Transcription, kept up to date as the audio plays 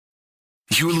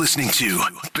You're listening to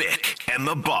Bick and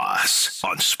the Boss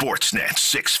on Sportsnet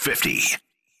 650.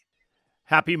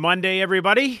 Happy Monday,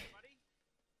 everybody.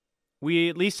 We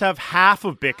at least have half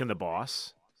of Bick and the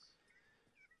Boss.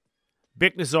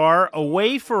 Bick Nazar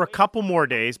away for a couple more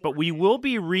days, but we will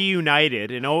be reunited,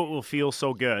 and oh, it will feel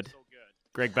so good.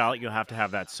 Greg Ballot, you'll have to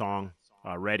have that song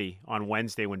ready on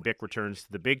Wednesday when Bick returns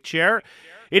to the big chair.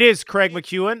 It is Craig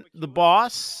McEwen, the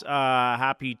boss.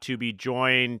 Happy to be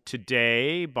joined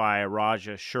today by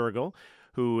Raja Shergill,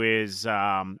 who is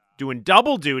doing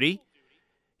double duty.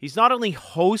 He's not only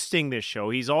hosting this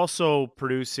show, he's also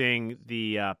producing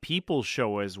the People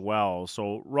Show as well.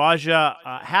 So, Raja,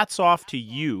 hats off to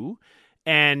you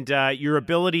and your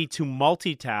ability to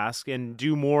multitask and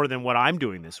do more than what I'm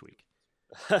doing this week.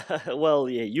 Well,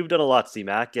 yeah, you've done a lot,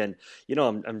 C-Mac, and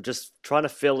I'm just trying to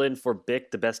fill in for Bick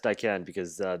the best I can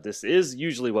because this is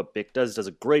usually what Bick does. Does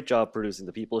a great job producing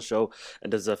the People Show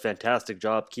and does a fantastic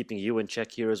job keeping you in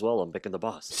check here as well on Bick and the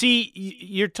Boss. See,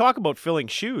 you're talking about filling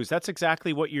shoes. That's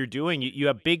exactly what you're doing. You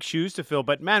have big shoes to fill,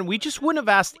 but man, we just wouldn't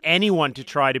have asked anyone to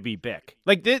try to be Bick.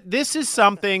 Like this is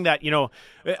something that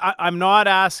I'm not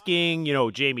asking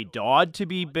Jamie Dodd to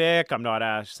be Bick. I'm not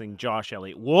asking Josh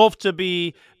Elliott Wolf to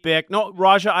be Bick. No,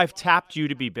 Raja, I've tapped you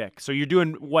to be Bick. So you're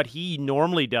doing what he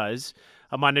normally does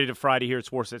a Monday to Friday here at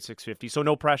Sportsnet 650. So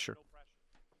no pressure.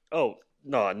 Oh,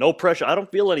 no pressure. I don't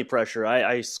feel any pressure.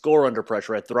 I score under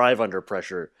pressure. I thrive under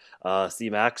pressure,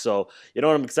 C-Mac. So,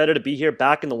 I'm excited to be here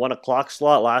back in the 1 o'clock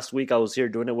slot. Last week I was here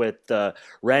doing it with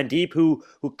Randeep, who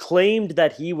claimed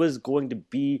that he was going to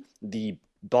be the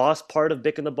boss part of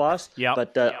Bick and the Boss. Yeah.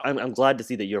 But I'm glad to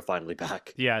see that you're finally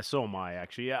back. Yeah, so am I,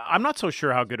 actually. Yeah, I'm not so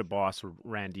sure how good a boss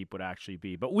Randeep would actually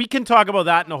be. But we can talk about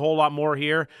that and a whole lot more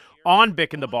here on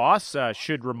Bick and the Boss.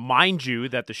 Should remind you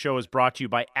that the show is brought to you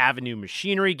by Avenue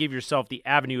Machinery. Give yourself the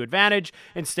Avenue advantage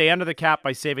and stay under the cap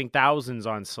by saving thousands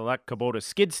on select Kubota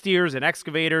skid steers and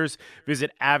excavators.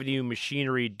 Visit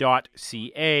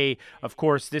avenuemachinery.ca. Of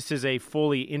course, this is a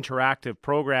fully interactive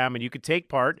program, and you could take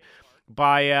part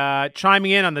by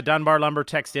chiming in on the Dunbar Lumber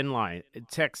text inbox,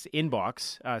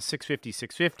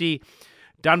 650-650.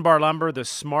 Dunbar Lumber, the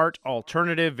smart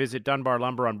alternative. Visit Dunbar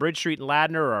Lumber on Bridge Street in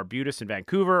Ladner or Arbutus in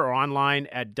Vancouver or online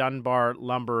at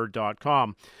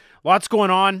dunbarlumber.com. Lots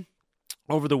going on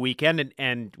over the weekend,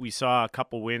 and we saw a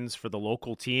couple wins for the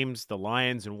local teams, the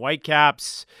Lions and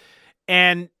Whitecaps.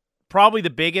 And probably the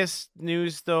biggest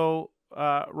news, though,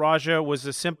 Raja, was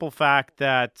the simple fact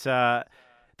that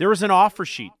there was an offer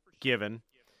sheet given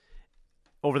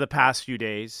over the past few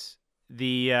days.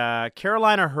 The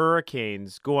Carolina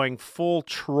Hurricanes going full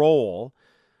troll.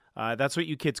 That's what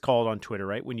you kids call it on Twitter,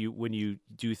 right? When you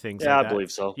do things like that. Yeah, I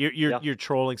believe so. You're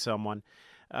trolling someone.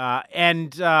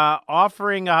 And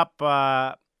offering up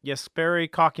Jesperi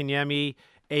Kotkaniemi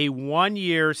a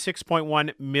 1-year,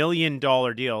 $6.1 million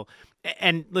deal.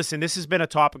 And listen, this has been a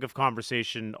topic of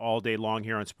conversation all day long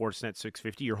here on Sportsnet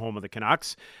 650, your home of the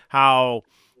Canucks, how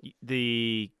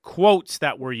the quotes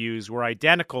that were used were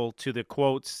identical to the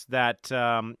quotes that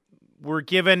were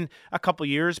given a couple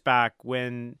years back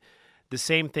when the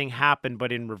same thing happened,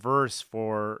 but in reverse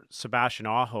for Sebastian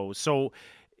Aho. So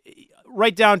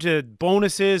right down to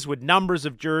bonuses with numbers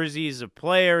of jerseys of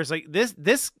players. Like this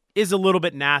is a little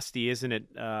bit nasty, isn't it,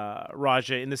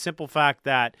 Raja, in the simple fact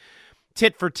that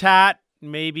tit for tat,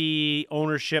 maybe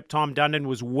ownership, Tom Dundon,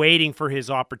 was waiting for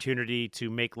his opportunity to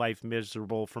make life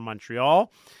miserable for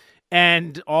Montreal.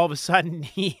 And all of a sudden,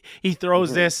 he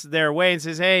throws this their way and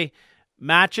says, hey,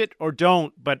 match it or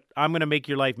don't, but I'm going to make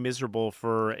your life miserable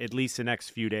for at least the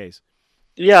next few days.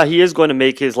 Yeah, he is going to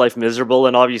make his life miserable,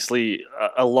 and obviously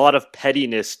a lot of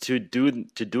pettiness to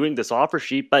doing this offer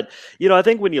sheet. But I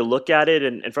think when you look at it,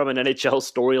 and from an NHL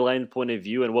storyline point of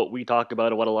view, and what we talk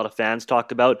about and what a lot of fans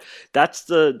talk about, that's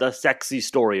the sexy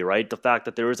story, right? The fact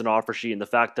that there is an offer sheet and the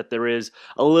fact that there is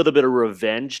a little bit of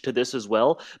revenge to this as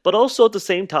well. But also at the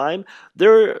same time,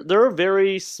 there are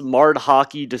very smart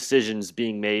hockey decisions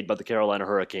being made by the Carolina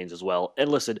Hurricanes as well.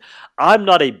 And listen, I'm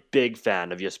not a big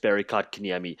fan of Jesperi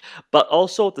Kotkaniemi, but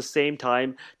also at the same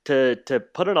time, to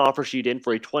put an offer sheet in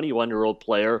for a 21-year-old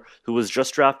player who was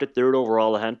just drafted 3rd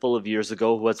overall a handful of years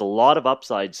ago, who has a lot of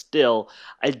upside still,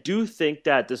 I do think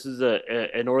that this is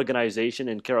an organization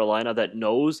in Carolina that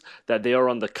knows that they are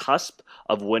on the cusp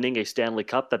of winning a Stanley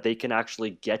Cup, that they can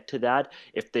actually get to that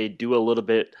if they do a little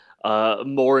bit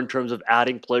more in terms of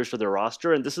adding players to their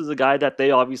roster. And this is a guy that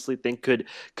they obviously think could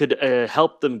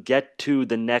help them get to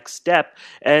the next step.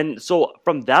 And so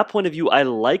from that point of view, I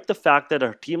like the fact that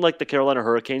a team like the Carolina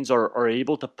Hurricanes are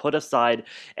able to put aside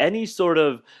any sort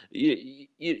of,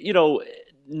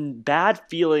 bad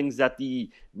feelings that the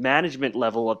management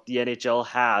level of the NHL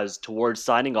has towards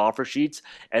signing offer sheets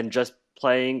and just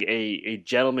playing a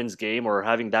gentleman's game or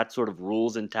having that sort of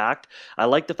rules intact. I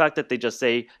like the fact that they just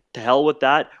say, to hell with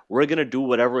that. We're going to do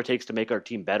whatever it takes to make our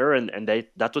team better. And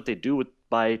that's what they do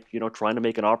by trying to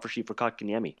make an offer sheet for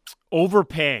Kotkaniemi.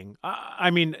 Overpaying.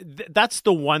 I mean, that's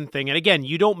the one thing. And again,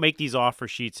 you don't make these offer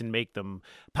sheets and make them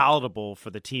palatable for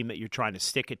the team that you're trying to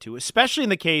stick it to, especially in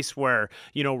the case where,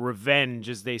 revenge,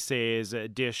 as they say, is a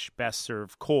dish best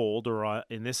served cold, or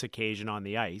in this occasion on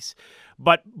the ice.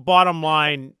 But bottom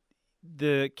line,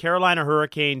 the Carolina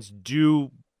Hurricanes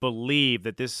do believe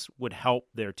that this would help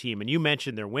their team. And you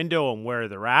mentioned their window and where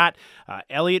they're at.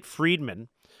 Elliot Friedman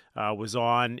was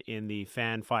on in the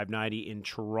Fan 590 in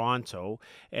Toronto.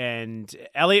 And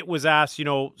Elliot was asked,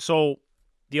 so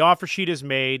the offer sheet is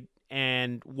made,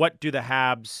 and what do the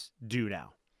Habs do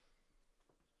now?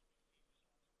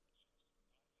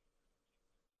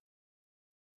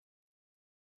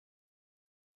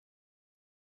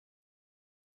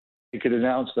 You could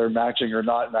announce they're matching or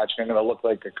not matching. I'm going to look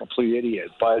like a complete idiot.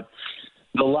 But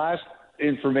the last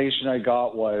information I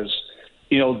got was,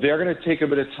 they're going to take a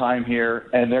bit of time here,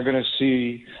 and they're going to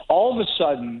see all of a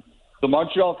sudden the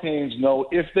Montreal Canadiens know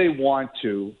if they want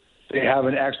to, they have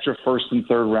an extra first and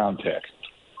third round pick.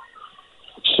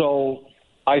 So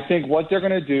I think what they're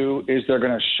going to do is they're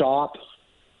going to shop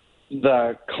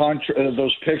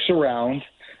those picks around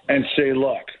and say,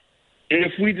 look,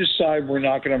 if we decide we're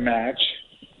not going to match,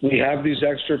 we have these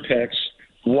extra picks,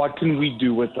 what can we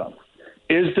do with them?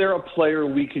 Is there a player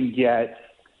we can get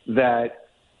that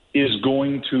is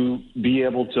going to be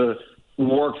able to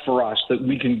work for us, that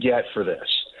we can get for this?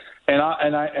 And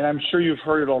I'm sure you've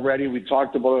heard it already. We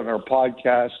talked about it on our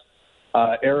podcast.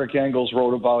 Eric Engels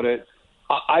wrote about it.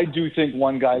 I do think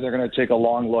one guy they're going to take a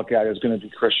long look at is going to be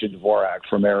Christian Dvorak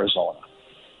from Arizona.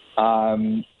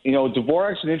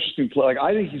 Dvorak's an interesting player.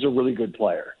 I think he's a really good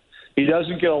player. He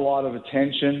doesn't get a lot of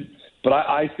attention, but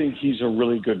I think he's a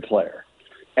really good player.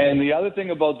 And the other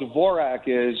thing about Dvorak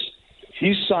is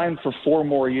he's signed for 4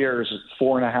 more years at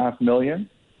 $4.5 million.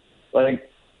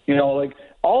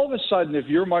 All of a sudden, if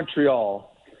you're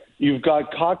Montreal, you've got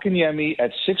Kotkaniemi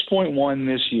at 6.1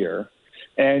 this year.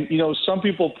 And, some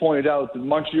people pointed out that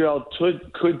Montreal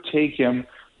could take him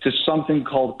to something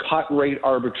called cut rate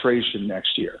arbitration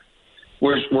next year,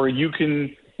 where you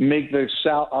can make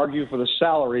argue for the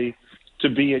salary to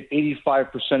be at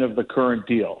 85% of the current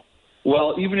deal.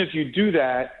 Well, even if you do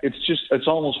that, it's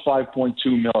almost $5.2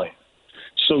 million.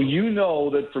 So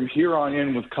that from here on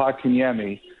in with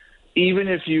Kotkaniemi, even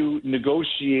if you go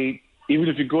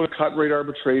to cut rate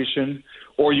arbitration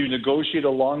or you negotiate a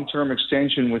long-term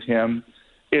extension with him,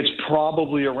 it's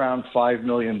probably around $5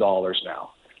 million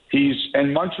now.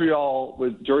 And Montreal,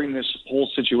 during this whole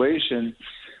situation,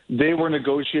 they were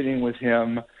negotiating with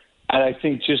him at, I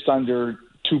think, just under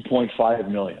 $2.5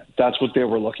 million. That's what they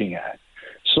were looking at.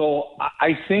 So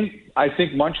I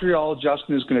think Montreal,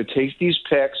 Justin, is going to take these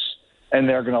picks and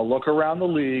they're going to look around the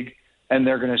league and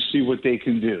they're going to see what they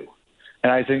can do.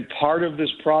 And I think part of this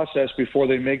process before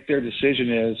they make their decision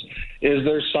is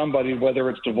there somebody, whether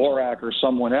it's Dvorak or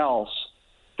someone else,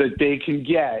 that they can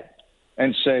get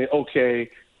and say, okay,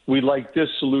 we like this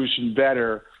solution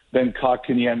better than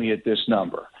Kotkaniemi at this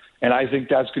number. And I think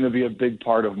that's going to be a big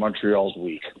part of Montreal's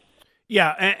week.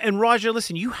 Yeah, and Roger,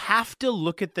 listen, you have to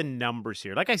look at the numbers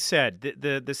here. Like I said,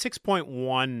 the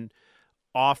 6.1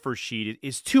 offer sheet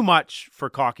is too much for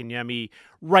Kotkaniemi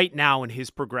right now in his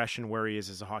progression where he is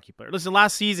as a hockey player. Listen,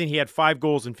 last season he had 5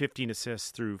 goals and 15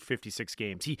 assists through 56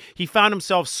 games. He found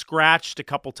himself scratched a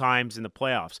couple times in the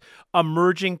playoffs.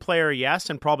 Emerging player, yes,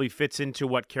 and probably fits into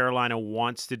what Carolina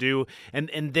wants to do. And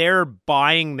they're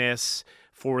buying this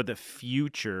for the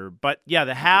future. But yeah,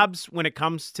 the Habs, when it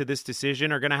comes to this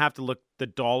decision, are going to have to look the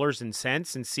dollars and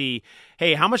cents and see,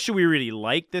 hey, how much do we really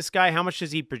like this guy? How much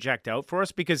does he project out for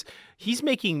us? Because he's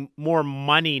making more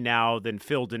money now than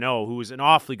Phil Deneau, who is an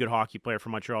awfully good hockey player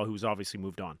from Montreal, who's obviously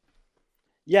moved on.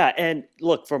 Yeah, and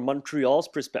look, from from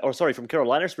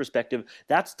Carolina's perspective,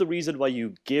 that's the reason why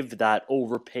you give that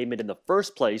overpayment in the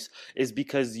first place, is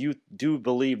because you do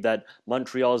believe that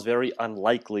Montreal is very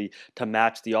unlikely to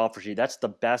match the offer sheet. That's the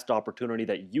best opportunity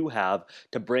that you have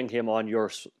to bring him on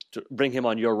your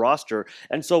roster.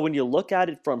 And so when you look at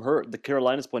it from the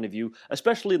Carolina's point of view,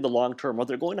 especially in the long term, what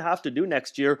they're going to have to do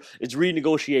next year is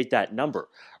renegotiate that number,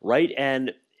 right?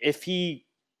 And if he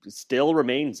still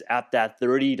remains at that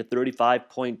 30 to 35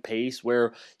 point pace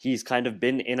where he's kind of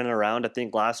been in and around. I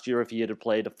think last year, if he had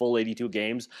played a full 82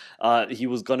 games, he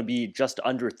was going to be just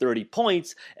under 30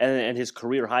 points, and his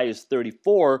career high is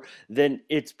 34, then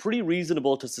it's pretty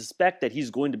reasonable to suspect that he's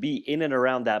going to be in and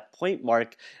around that point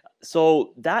mark.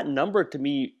 So that number to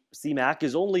me CMAC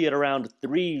is only at around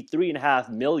 $3.5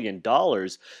 million.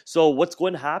 So what's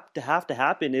going to have to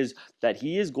happen is that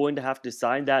he is going to have to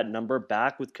sign that number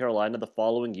back with Carolina the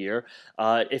following year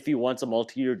if he wants a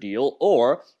multi-year deal,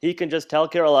 or he can just tell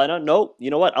Carolina, no, you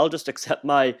know what, I'll just accept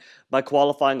my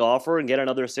qualifying offer and get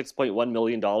another $6.1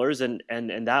 million,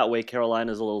 and that way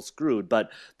Carolina's a little screwed.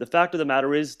 But the fact of the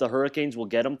matter is the Hurricanes will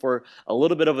get him for a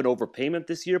little bit of an overpayment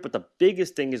this year, but the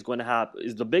biggest thing that we're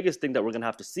going to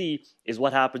have to see is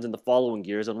what happens in the following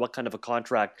years and what kind of a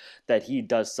contract that he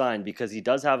does sign, because he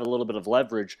does have a little bit of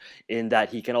leverage in that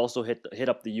he can also hit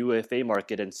up the UFA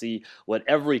market and see what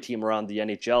every team around the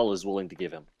NHL is willing to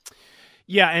give him.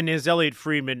 Yeah, and as Elliot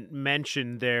Friedman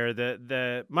mentioned there,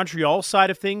 the Montreal side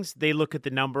of things, they look at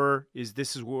the number,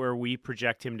 this is where we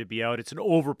project him to be out. It's an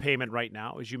overpayment right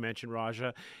now, as you mentioned,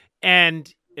 Raja.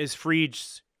 And as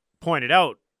Fried's pointed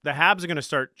out, the Habs are going to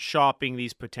start shopping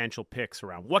these potential picks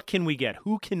around. What can we get?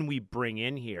 Who can we bring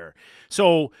in here?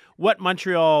 So what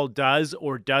Montreal does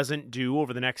or doesn't do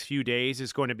over the next few days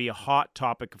is going to be a hot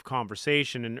topic of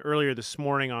conversation. And earlier this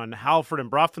morning on Halford and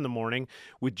Brough in the Morning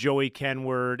with Joey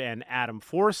Kenward and Adam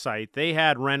Forsyth, they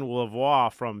had Ren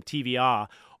Lavoie from TVA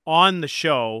on the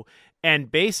show.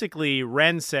 And basically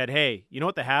Ren said, hey, you know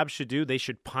what the Habs should do? They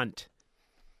should punt.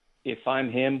 If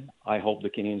I'm him, I hope the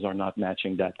Canadiens are not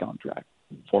matching that contract.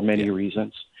 For many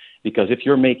reasons, because if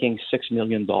you're making $6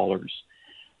 million,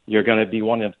 you're going to be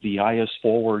one of the highest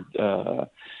forward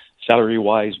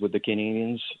salary-wise with the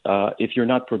Canadiens. If you're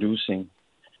not producing,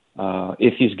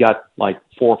 if he's got like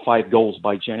 4 or 5 goals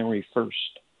by January 1st,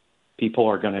 people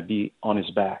are going to be on his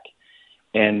back.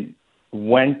 And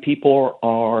when people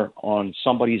are on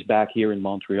somebody's back here in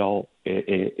Montreal,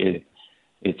 it's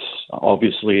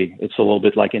obviously it's a little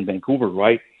bit like in Vancouver,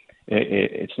 right?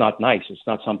 It's not nice. It's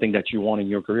not something that you want in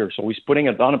your career. So he's putting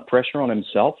a ton of pressure on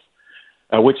himself,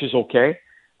 which is okay.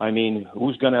 I mean,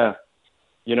 who's going to,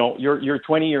 you're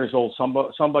 20 years old.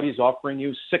 Somebody's offering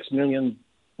you $6 million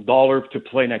to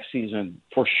play next season.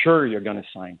 For sure you're going to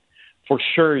sign. For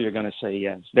sure you're going to say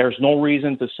yes. There's no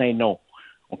reason to say no,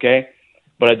 okay?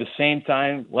 But at the same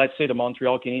time, let's say the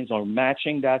Montreal Canadiens are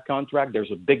matching that contract.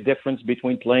 There's a big difference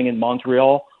between playing in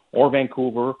Montreal or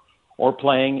Vancouver or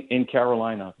playing in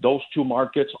Carolina. Those two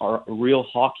markets are real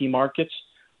hockey markets.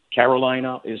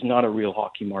 Carolina is not a real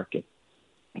hockey market.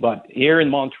 But here in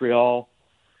Montreal,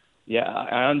 yeah,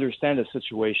 I understand the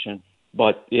situation.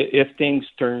 But if things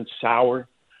turn sour,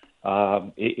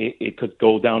 it could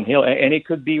go downhill. And it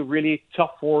could be really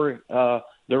tough for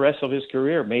the rest of his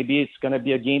career. Maybe it's going to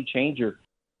be a game changer.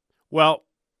 Well,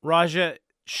 Raja,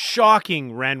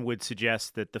 shocking Ren would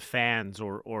suggest that the fans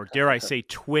or dare I say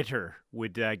Twitter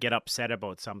would get upset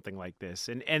about something like this.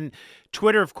 And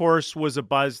Twitter, of course, was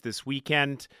abuzz this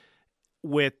weekend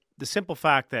with the simple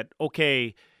fact that,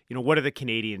 okay, what do the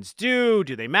Canadiens do?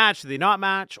 Do they match? Do they not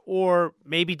match? Or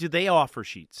maybe do they offer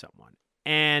sheet someone?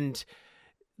 And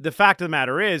the fact of the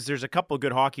matter is there's a couple of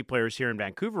good hockey players here in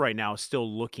Vancouver right now still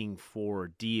looking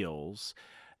for deals.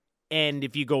 And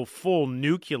if you go full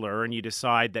nuclear and you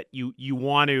decide that you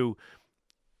want to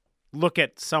look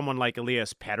at someone like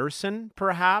Elias Pettersson,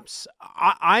 perhaps,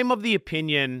 I'm of the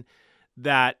opinion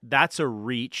that that's a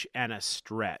reach and a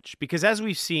stretch. Because as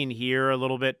we've seen here a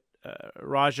little bit,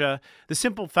 Raja, the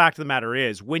simple fact of the matter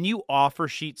is when you offer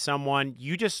sheet someone,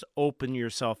 you just open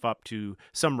yourself up to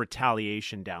some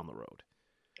retaliation down the road.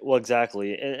 Well,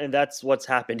 exactly. And that's what's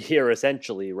happened here,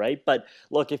 essentially, right? But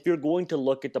look, if you're going to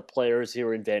look at the players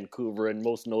here in Vancouver, and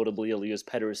most notably Elias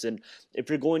Pettersson, if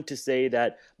you're going to say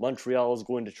that Montreal is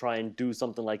going to try and do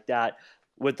something like that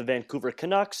with the Vancouver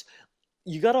Canucks,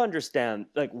 you got to understand,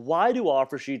 why do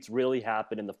offer sheets really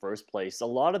happen in the first place? A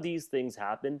lot of these things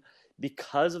happen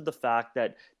because of the fact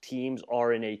that teams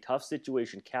are in a tough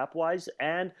situation cap-wise,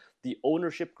 and the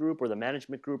ownership group or the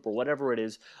management group or whatever it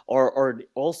is are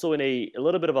also in a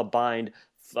little bit of a bind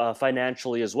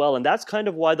financially as well. And that's kind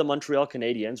of why the Montreal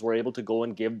Canadiens were able to go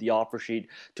and give the offer sheet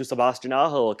to Sebastian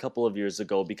Aho a couple of years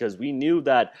ago, because we knew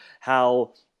that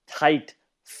how tight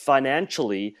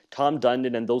financially Tom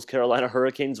Dundon and those Carolina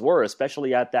Hurricanes were,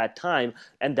 especially at that time.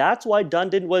 And that's why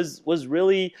Dundon was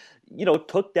really,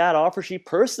 took that offer sheet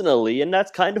personally. And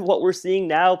that's kind of what we're seeing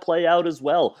now play out as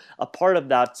well, a part of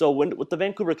that. So with the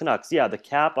Vancouver Canucks, yeah, the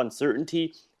cap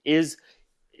uncertainty is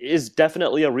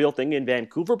definitely a real thing in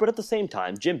Vancouver, but at the same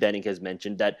time, Jim Benning has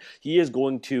mentioned that he is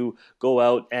going to go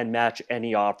out and match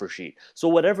any offer sheet. So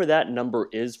whatever that number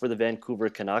is for the Vancouver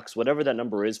Canucks, whatever that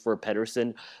number is for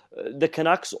Pettersson, the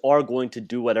Canucks are going to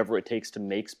do whatever it takes to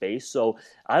make space. So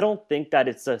I don't think that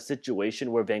it's a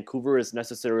situation where Vancouver is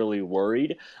necessarily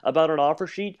worried about an offer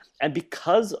sheet. And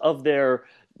because of their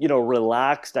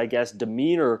relaxed, I guess,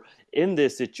 demeanor in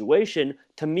this situation,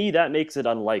 to me, that makes it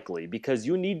unlikely because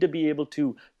you need to be able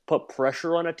to put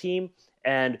pressure on a team.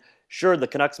 And sure, the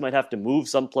Canucks might have to move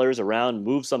some players around,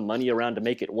 move some money around to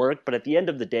make it work. But at the end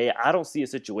of the day, I don't see a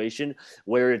situation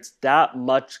where it's that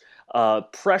much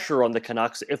pressure on the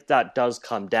Canucks. If that does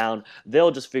come down,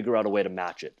 they'll just figure out a way to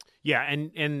match it. Yeah,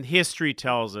 and history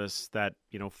tells us that,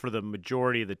 for the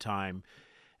majority of the time,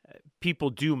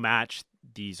 people do match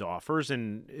these offers.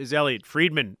 And as Elliot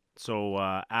Friedman so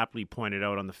aptly pointed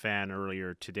out on The Fan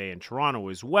earlier today in Toronto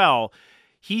as well,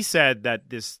 he said that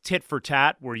this tit for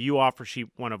tat, where you offer sheet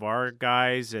one of our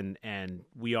guys and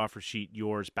we offer sheet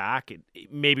yours back, it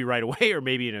maybe right away or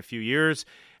maybe in a few years,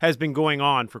 has been going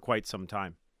on for quite some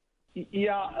time.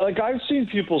 Yeah, I've seen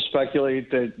people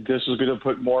speculate that this is going to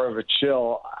put more of a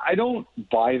chill. I don't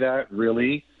buy that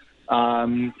really.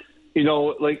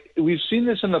 We've seen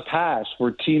this in the past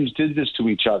where teams did this to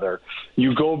each other.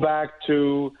 You go back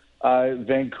to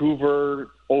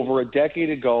Vancouver over a decade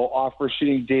ago, offer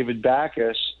sheeting David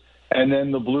Backes, and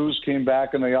then the Blues came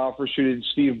back and they offer sheeted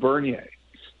Steve Bernier.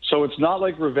 So it's not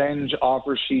like revenge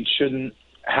offer sheets shouldn't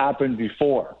happen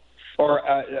before or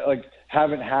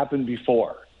haven't happened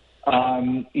before.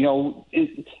 If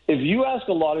you ask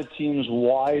a lot of teams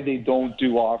why they don't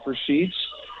do offer sheets,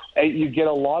 you get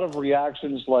a lot of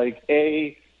reactions like,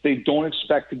 A, they don't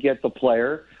expect to get the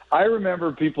player. I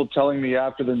remember people telling me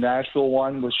after the Nashville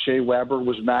one with Shea Weber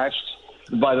was matched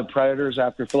by the Predators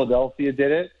after Philadelphia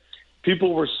did it.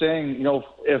 People were saying,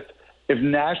 if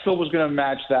Nashville was going to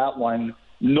match that one,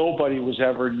 nobody was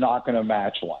ever not going to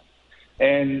match one.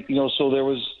 And, so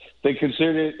they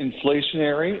considered it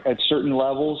inflationary at certain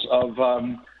levels of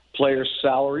players'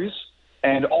 salaries.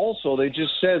 And also they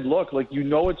just said, look,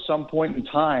 at some point in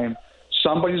time,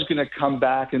 somebody's going to come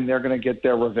back and they're going to get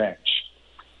their revenge.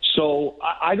 So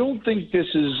I don't think this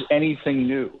is anything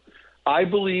new. I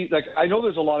believe, I know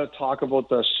there's a lot of talk about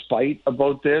the spite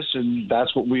about this, and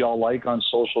that's what we all like on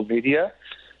social media.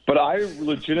 But I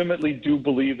legitimately do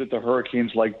believe that the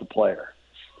Hurricanes like the player.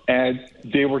 And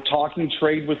they were talking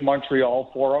trade with Montreal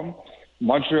for him.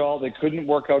 Montreal, they couldn't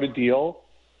work out a deal.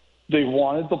 They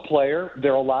wanted the player.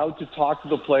 They're allowed to talk to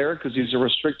the player because he's a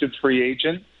restricted free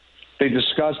agent. They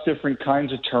discussed different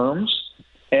kinds of terms.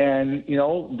 And,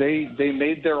 they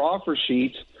made their offer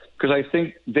sheet because I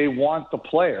think they want the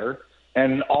player.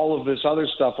 And all of this other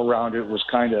stuff around it was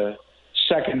kind of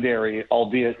secondary,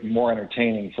 albeit more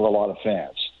entertaining for a lot of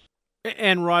fans.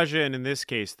 And Raja, and in this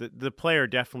case, the player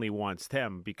definitely wants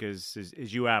them because,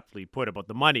 as you aptly put about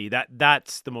the money,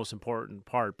 that's the most important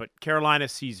part. But Carolina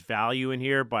sees value in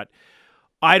here, but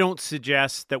I don't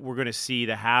suggest that we're going to see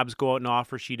the Habs go out and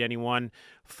offer sheet anyone.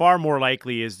 Far more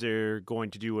likely is they're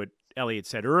going to do what Elliot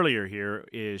said earlier here,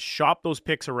 is shop those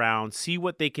picks around, see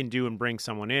what they can do and bring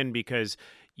someone in, because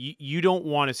you don't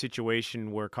want a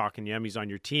situation where Kotkaniemi's on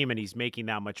your team and he's making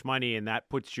that much money and that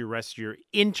puts your rest of your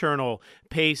internal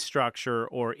pay structure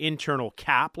or internal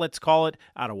cap, let's call it,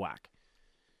 out of whack.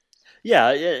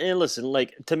 Yeah, and listen,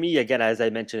 to me, again, as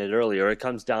I mentioned it earlier, it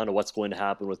comes down to what's going to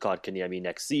happen with Kotkaniemi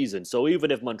next season. So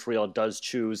even if Montreal does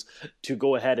choose to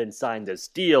go ahead and sign this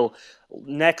deal,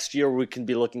 next year we can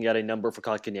be looking at a number for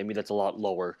Kotkaniemi that's a lot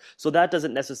lower. So that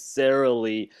doesn't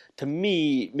necessarily, to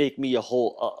me, make me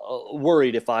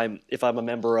worried if I'm a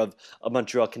member of a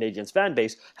Montreal Canadiens fan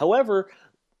base. However,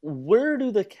 where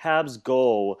do the Habs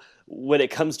go when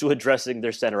it comes to addressing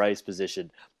their center ice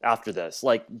position after this?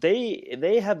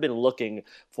 They have been looking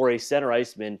for a center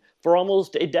iceman for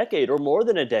almost a decade or more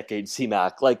than a decade,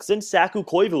 CMAC. Since Saku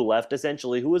Koivu left,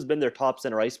 essentially, who has been their top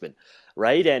center iceman,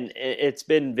 right? And it's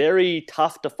been very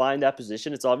tough to find that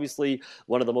position. It's obviously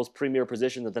one of the most premier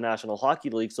positions of the National Hockey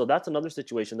League. So that's another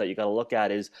situation that you got to look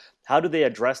at is how do they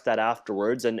address that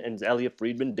afterwards? And Elliot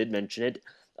Friedman did mention it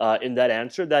in that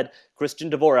answer, that Christian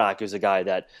Dvorak is a guy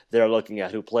that they're looking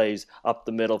at who plays up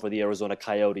the middle for the Arizona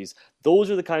Coyotes.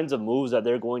 Those are the kinds of moves that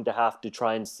they're going to have to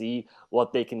try and see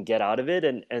what they can get out of it.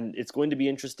 And it's going to be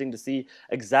interesting to see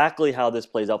exactly how this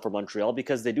plays out for Montreal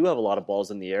because they do have a lot of balls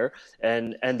in the air.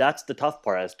 And that's the tough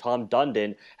part, as Tom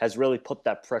Dundon has really put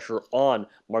that pressure on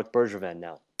Marc Bergevin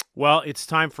now. Well, it's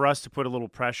time for us to put a little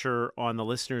pressure on the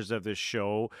listeners of this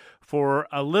show for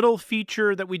a little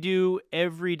feature that we do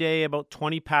every day about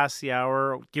 20 past the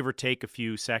hour, give or take a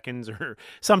few seconds or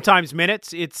sometimes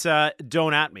minutes. It's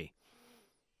Don't At Me.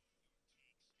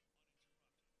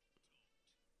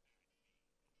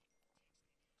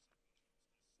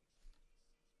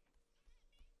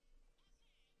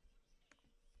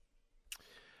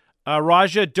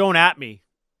 Raja, don't at me.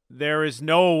 There is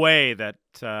no way that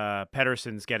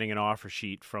Pettersson's getting an offer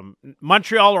sheet from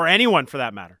Montreal or anyone for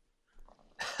that matter.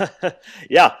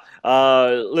 Yeah.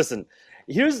 Listen,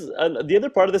 Here's the other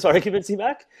part of this argument,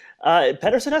 C-Mac.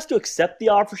 Pettersson has to accept the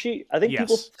offer sheet. I think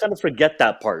people Yes. kind of forget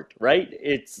that part, right?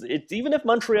 It's even if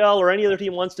Montreal or any other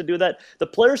team wants to do that, the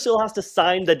player still has to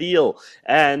sign the deal.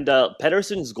 And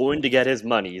Pettersson's going to get his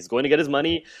money. He's going to get his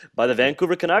money by the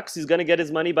Vancouver Canucks. He's going to get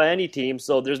his money by any team.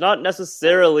 So there's not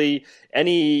necessarily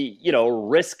any,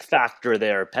 risk factor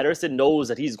there. Pettersson knows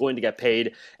that he's going to get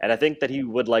paid, and I think that he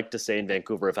would like to stay in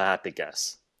Vancouver if I had to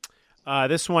guess.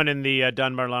 This one in the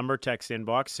Dunbar Lumber text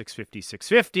inbox,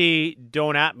 650.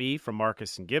 Don't at me from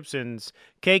Marcus and Gibson's.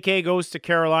 KK goes to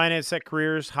Carolina, set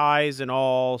careers highs in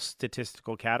all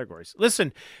statistical categories.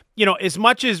 Listen, as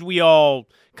much as we all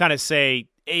kind of say,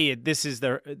 hey, this is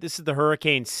the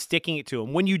Hurricanes sticking it to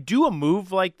him. When you do a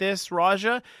move like this,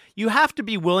 Raja, you have to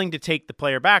be willing to take the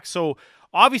player back. So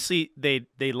obviously they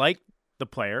like the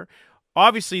player.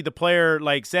 Obviously, the player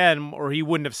likes them, or he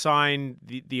wouldn't have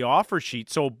signed the offer sheet.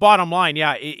 So, bottom line,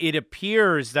 it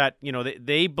appears that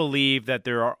they believe that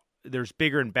there's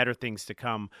bigger and better things to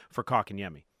come for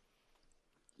Kotkaniemi.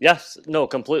 Yes, no,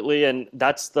 completely, and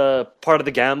that's the part of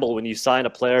the gamble when you sign a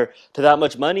player to that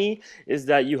much money is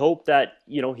that you hope that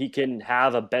he can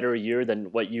have a better year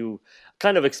than what you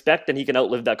kind of expect, and he can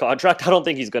outlive that contract. I don't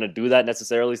think he's going to do that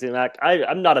necessarily.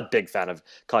 I'm not a big fan of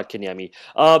Kotkaniemi.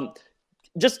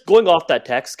 Just going off that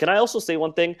text, can I also say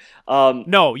one thing?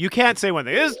 No, you can't say one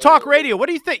thing. This is talk radio. What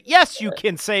do you think? Yes, you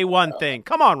can say one thing.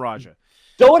 Come on, Raja.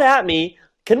 Don't at me.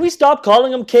 Can we stop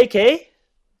calling him KK?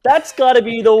 That's got to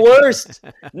be the worst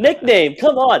nickname.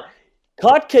 Come on.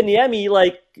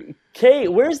 Kotkaniemi, K.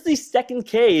 Where's the second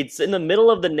K? It's in the middle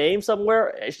of the name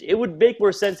somewhere. It would make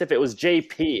more sense if it was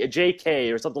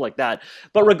JK, or something like that.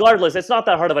 But regardless, it's not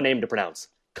that hard of a name to pronounce.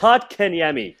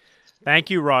 Kotkaniemi.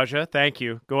 Thank you, Raja. Thank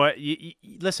you. Go.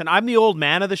 Listen, I'm the old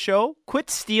man of the show.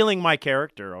 Quit stealing my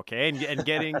character, okay? And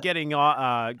getting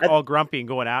all grumpy and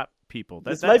going at people.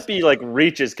 This might be like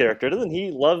Reach's character. Doesn't he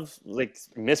love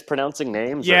mispronouncing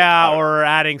names? Yeah, or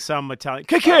adding some Italian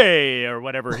KK or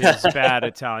whatever his bad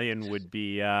Italian would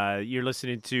be. You're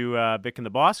listening to Bick and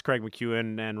the Boss, Craig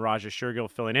McEwen and Raja Shergill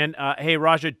filling in. Hey,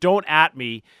 Raja, don't at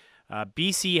me.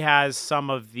 BC has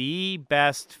some of the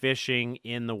best fishing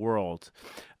in the world.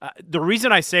 The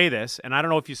reason I say this, and I don't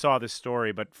know if you saw this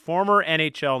story, but former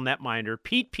NHL netminder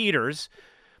Pete Peters,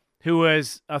 who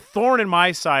was a thorn in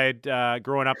my side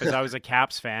growing up as I was a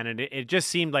Caps fan, and it just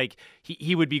seemed like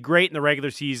he would be great in the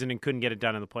regular season and couldn't get it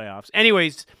done in the playoffs.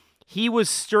 Anyways, he was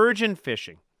sturgeon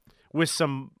fishing with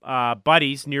some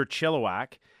buddies near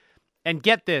Chilliwack, and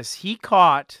get this, he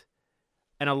caught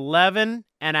an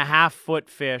 11.5-foot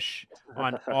fish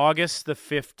on August the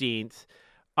 15th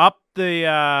up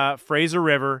the Fraser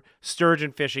River,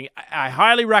 sturgeon fishing. I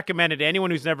highly recommend it to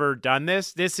anyone who's never done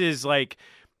this. This is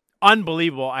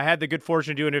unbelievable. I had the good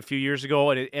fortune of doing it a few years ago,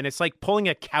 and it's like pulling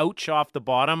a couch off the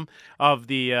bottom of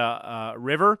the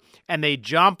river, and they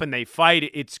jump and they fight.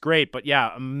 It's great. But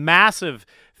yeah, a massive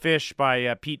fish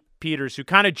by Pete Peters, who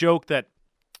kind of joked that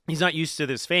he's not used to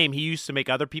this fame. He used to make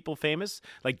other people famous,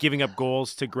 like giving up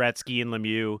goals to Gretzky and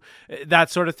Lemieux,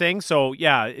 that sort of thing. So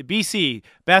yeah, BC,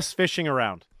 best fishing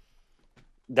around.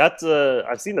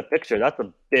 I've seen the picture. That's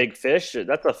a big fish.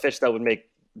 That's a fish that would make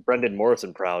Brendan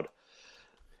Morrison proud.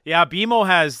 Yeah, BMO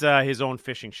has his own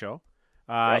fishing show.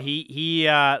 He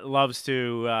loves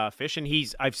to fish, and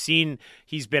I've seen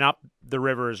he's been up the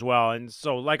river as well. And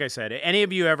so, like I said, any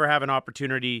of you ever have an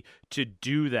opportunity to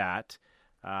do that,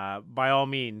 by all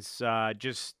means,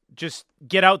 just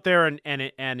get out there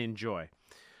and enjoy.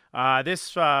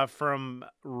 This from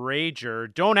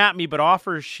Rager. Don't at me, but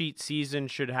offer sheet season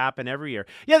should happen every year.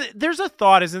 Yeah, there's a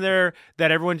thought, isn't there,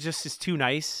 that everyone just is too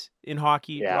nice in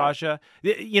hockey, Raja?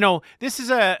 This is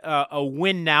a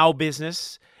win now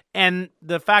business. And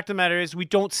the fact of the matter is we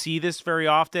don't see this very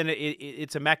often.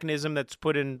 It's a mechanism that's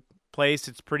put in place.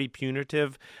 It's pretty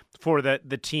punitive for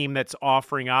the team that's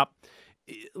offering up.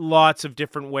 Lots of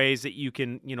different ways that you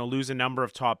can, lose a number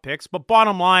of top picks. But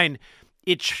bottom line,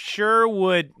 it sure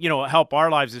would, help our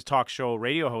lives as talk show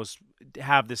radio hosts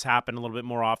have this happen a little bit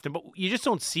more often. But you just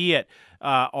don't see it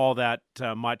all that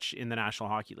much in the National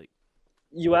Hockey League.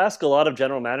 You ask a lot of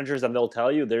general managers and they'll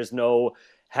tell you there's no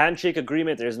handshake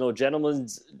agreement, there's no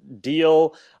gentleman's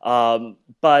deal,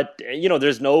 but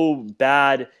there's no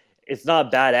it's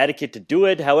not bad etiquette to do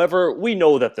it. However, we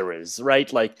know that there is,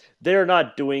 right? They're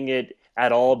not doing it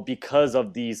at all because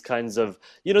of these kinds of,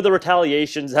 the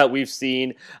retaliations that we've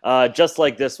seen, just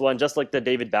like this one, just like the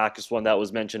David Backes one that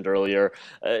was mentioned earlier.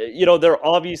 There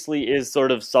obviously is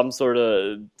some sort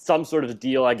of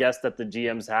deal, I guess, that the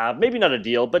GMs have. Maybe not a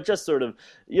deal, but just sort of,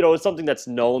 it's something that's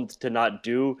known to not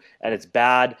do, and it's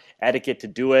bad etiquette to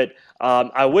do it.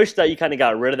 I wish that you kind of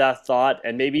got rid of that thought,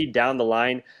 and maybe down the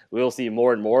line we'll see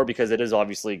more and more, because it is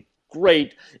obviously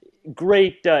great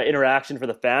interaction for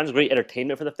the fans, great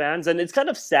entertainment for the fans. And it's kind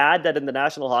of sad that in the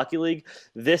National Hockey League,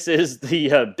 this is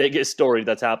the biggest story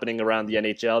that's happening around the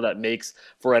NHL that makes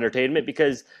for entertainment,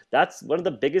 because that's one of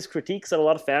the biggest critiques that a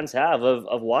lot of fans have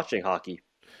of watching hockey.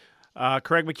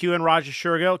 Craig McEwen, Roger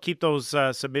Shergill, keep those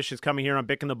submissions coming here on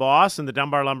Bick and the Boss and the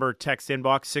Dunbar Lumber text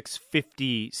inbox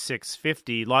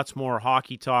 650-650. Lots more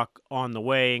hockey talk on the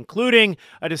way, including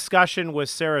a discussion with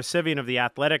Sarah Sivian of The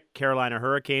Athletic, Carolina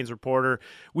Hurricanes reporter.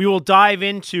 We will dive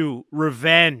into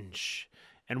revenge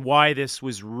and why this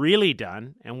was really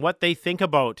done and what they think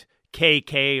about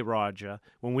KK, Roger,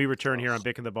 when we return here on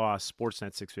Bick and the Boss,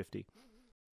 Sportsnet 650.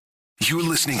 You're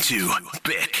listening to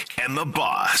Bick and the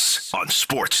Boss on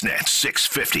Sportsnet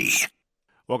 650.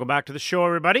 Welcome back to the show,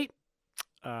 everybody.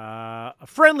 A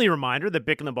friendly reminder that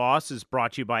Bick and the Boss is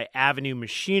brought to you by Avenue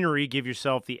Machinery. Give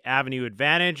yourself the Avenue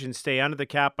advantage and stay under the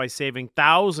cap by saving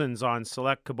thousands on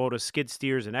select Kubota skid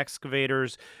steers and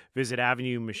excavators. Visit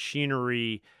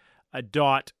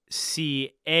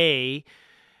avenuemachinery.ca.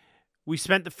 We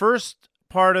spent the first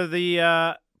part of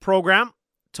the program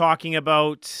talking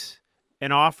about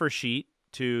an offer sheet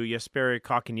to Jesperi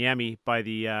Kotkaniemi by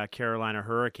the Carolina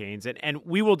Hurricanes. And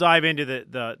we will dive into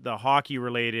the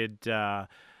hockey-related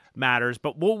matters.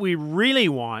 But what we really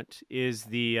want is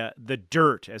the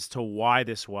dirt as to why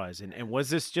this was. And was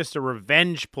this just a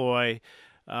revenge ploy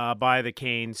by the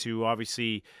Canes, who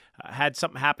obviously had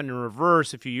something happen in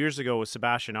reverse a few years ago with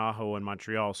Sebastian Aho in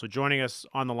Montreal? So joining us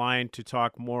on the line to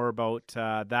talk more about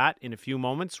that in a few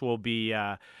moments will be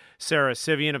Sarah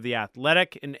Sivian of The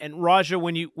Athletic. And Raja,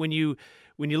 when you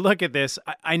look at this,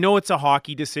 I know it's a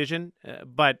hockey decision,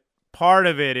 but part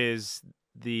of it is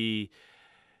the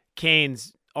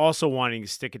Canes also wanting to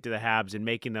stick it to the Habs and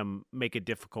making them make a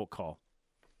difficult call.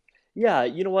 Yeah,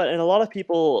 you know what? And a lot of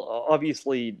people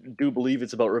obviously do believe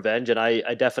it's about revenge, and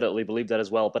I definitely believe that as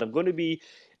well. But I'm going to be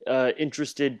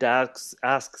interested to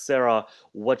ask Sarah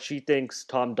what she thinks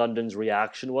Tom Dundon's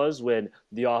reaction was when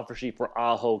the offer sheet for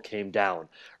Aho came down,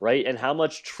 right? And how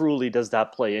much truly does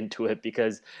that play into it?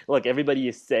 Because, look, everybody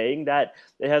is saying that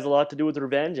it has a lot to do with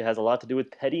revenge. It has a lot to do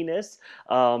with pettiness.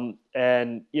 And,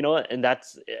 and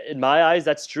that's, in my eyes,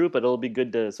 that's true, but it'll be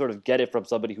good to sort of get it from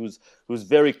somebody who's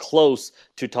very close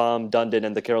to Tom Dundon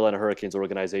and the Carolina Hurricanes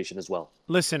organization as well.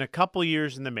 Listen, a couple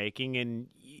years in the making, and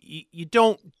you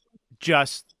don't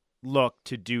just look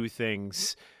to do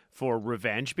things for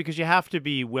revenge, because you have to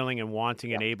be willing and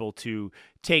wanting and able to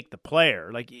take the player.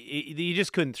 Like, you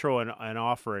just couldn't throw an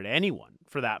offer at anyone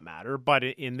for that matter. But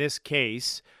in this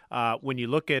case, when you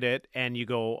look at it and you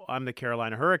go, I'm the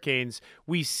Carolina Hurricanes,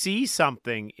 we see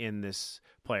something in this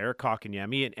player,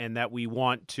 Kotkaniemi, and that we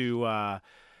want to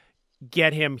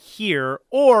get him here,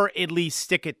 or at least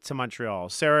stick it to Montreal.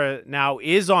 Sarah now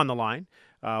is on the line.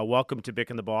 Welcome to Bick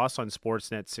and the Boss on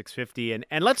Sportsnet 650.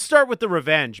 And let's start with the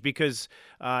revenge, because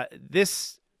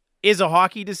this is a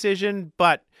hockey decision,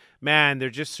 but man,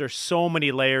 there's so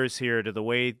many layers here to the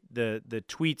way the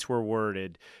tweets were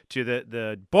worded, to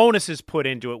the bonuses put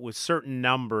into it with certain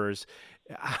numbers.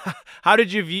 How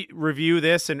did you review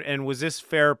this, and was this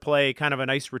fair play, kind of a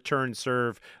nice return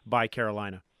serve by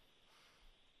Carolina?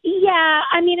 Yeah,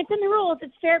 I mean, it's in the rules.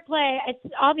 It's fair play.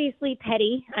 It's obviously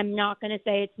petty. I'm not going to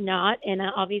say it's not. And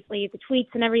obviously the tweets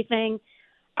and everything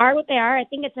are what they are. I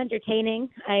think it's entertaining.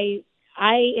 I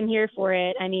am here for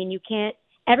it. I mean,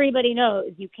 everybody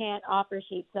knows you can't offer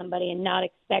sheet somebody and not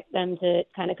expect them to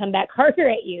kind of come back harder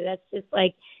at you. That's just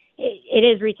like, it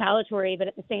is retaliatory, but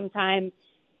at the same time,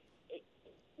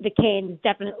 the Canes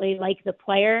definitely like the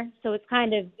player. So it's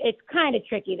kind of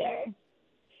tricky there.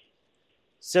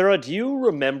 Sarah, do you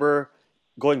remember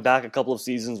going back a couple of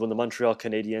seasons when the Montreal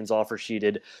Canadiens offer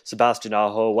sheeted Sebastian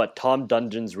Aho, what Tom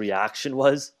Dundon's reaction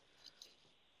was?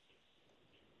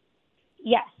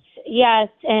 Yes,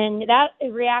 and that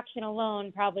reaction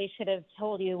alone probably should have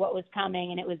told you what was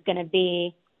coming, and it was going to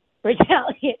be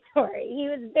retaliatory. He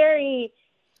was very,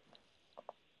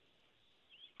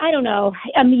 I don't know,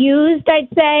 amused, I'd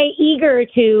say, eager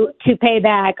to pay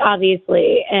back,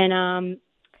 obviously, and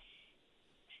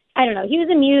I don't know. He was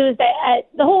amused.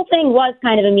 The whole thing was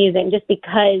kind of amusing just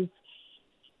because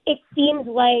it seems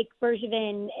like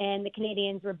Bergevin and the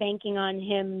Canadiens were banking on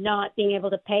him not being able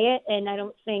to pay it, and I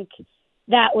don't think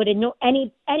that would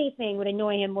anything would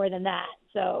annoy him more than that.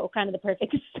 So kind of the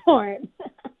perfect storm.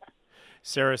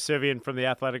 Sarah Civian from The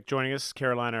Athletic joining us,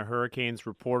 Carolina Hurricanes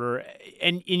reporter.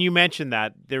 And you mentioned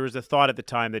that there was a thought at the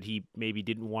time that he maybe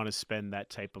didn't want to spend that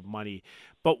type of money.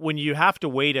 But when you have to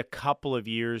wait a couple of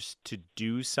years to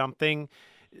do something,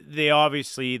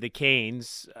 the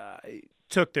Canes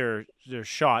took their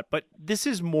shot. But this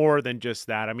is more than just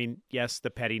that. I mean, yes, the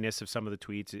pettiness of some of the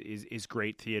tweets is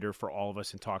great theater for all of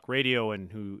us in talk radio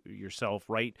and who yourself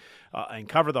write and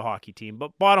cover the hockey team.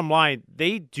 But bottom line,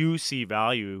 they do see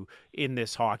value in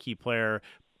this hockey player.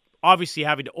 Obviously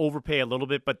having to overpay a little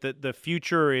bit, but the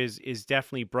future is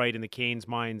definitely bright in the Canes'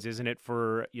 minds, isn't it,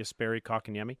 for Jesperi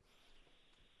Kotkaniemi?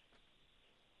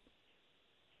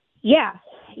 Yeah,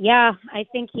 I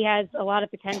think he has a lot of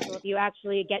potential if you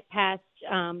actually get past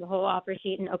the whole offer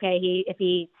sheet and if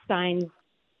he signs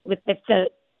if the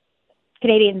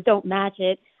Canadians don't match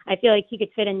it, I feel like he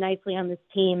could fit in nicely on this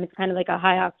team. It's kind of like a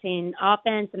high octane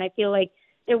offense, and I feel like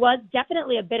there was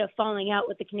definitely a bit of falling out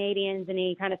with the Canadians, and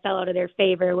he kind of fell out of their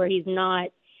favor where he's not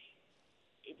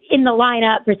in the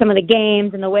lineup for some of the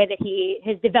games, and the way that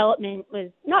his development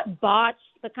was not botched,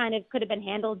 but kind of could have been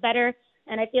handled better.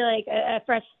 And I feel like a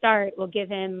fresh start will give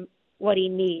him what he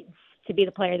needs to be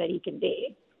the player that he can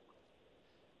be.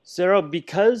 Sarah,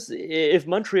 because if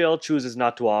Montreal chooses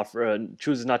not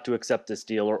to accept this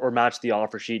deal or match the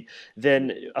offer sheet,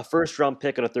 then a first-round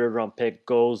pick and a third-round pick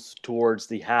goes towards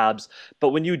the Habs. But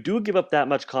when you do give up that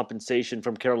much compensation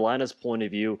from Carolina's point of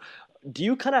view, do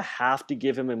you kind of have to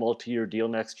give him a multi-year deal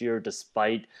next year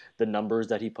despite the numbers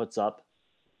that he puts up?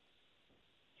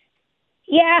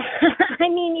 Yeah, I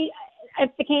mean, if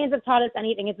the Canes have taught us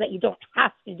anything, it's that you don't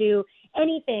have to do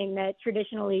anything that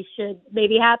traditionally should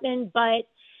maybe happen. But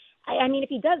I mean, if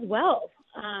he does well,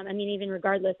 I mean, even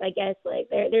regardless, I guess like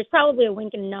there's probably a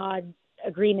wink and nod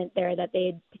agreement there that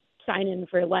they'd sign him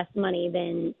for less money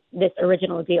than this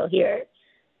original deal here.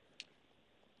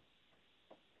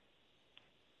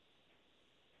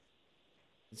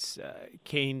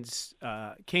 Canes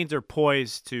are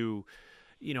poised to,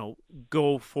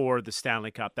 go for the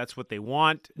Stanley Cup. That's what they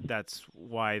want. That's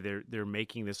why they're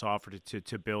making this offer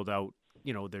to build out,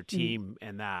 their team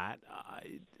and that.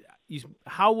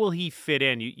 How will he fit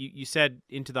in? You said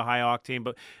into the high octane,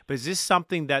 but is this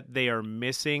something that they are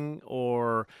missing,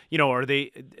 or are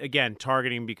they again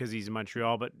targeting because he's in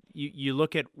Montreal? But you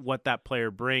look at what that player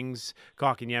brings.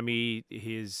 Kotkaniemi,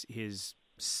 his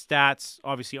stats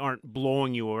obviously aren't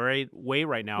blowing you away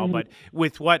right now, but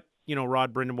with what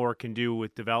Rod Brind'Amour can do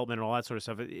with development and all that sort of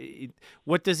stuff,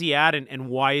 what does he add, and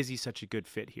why is he such a good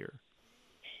fit here?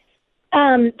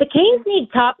 The Canes need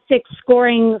top six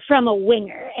scoring from a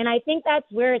winger, and I think that's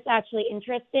where it's actually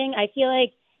interesting. I feel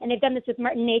like, and they've done this with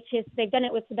Martin Necas, they've done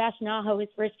it with Sebastian Aho his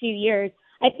first few years.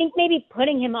 I think maybe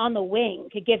putting him on the wing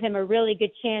could give him a really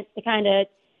good chance to kind of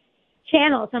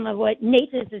channel some of what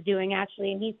Necas is doing,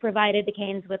 actually, and he's provided the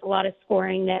Canes with a lot of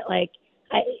scoring that,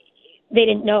 they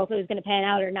didn't know if it was going to pan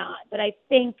out or not. But I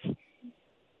think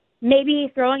maybe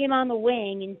throwing him on the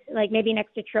wing and maybe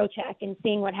next to Trocheck and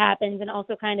seeing what happens, and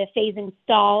also kind of phasing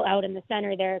Stahl out in the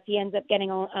center there if he ends up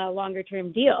getting a longer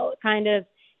term deal.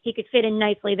 He could fit in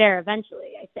nicely there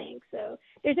eventually, I think. So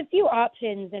there's a few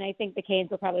options, and I think the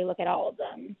Canes will probably look at all of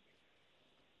them.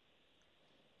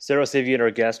 Sarah Civian,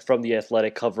 our guest from The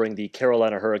Athletic, covering the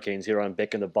Carolina Hurricanes here on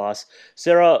Bick and the Boss.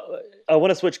 Sarah, I want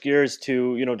to switch gears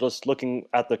to, just looking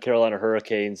at the Carolina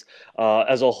Hurricanes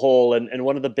as a whole. And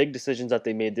one of the big decisions that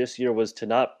they made this year was to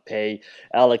not pay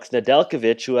Alex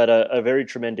Nedeljkovic, who had a very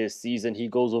tremendous season. He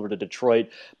goes over to Detroit.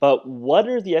 But what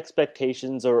are the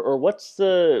expectations, or what's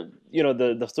the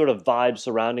sort of vibe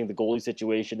surrounding the goalie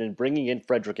situation and bringing in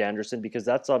Frederik Andersen? Because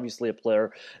that's obviously a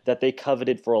player that they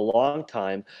coveted for a long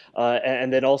time.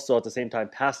 And then also at the same time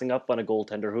passing up on a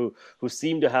goaltender who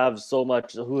seemed to have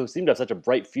such a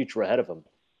bright future ahead of him.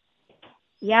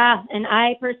 Yeah, and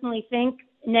I personally think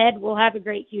Ned will have a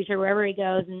great future wherever he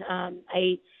goes, and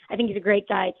I think he's a great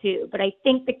guy too. But I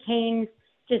think the Canes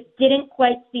just didn't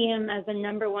quite see him as a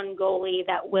number one goalie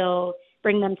that will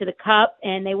bring them to the Cup,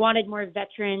 and they wanted more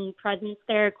veteran presence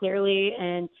there, clearly,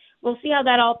 and we'll see how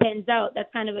that all pans out.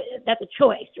 That's a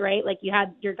choice, right? Like, you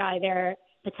had your guy there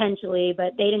potentially,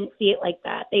 but they didn't see it like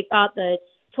that. They thought the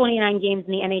 29 games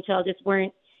in the NHL just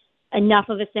weren't enough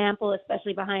of a sample,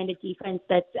 especially behind a defense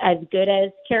that's as good as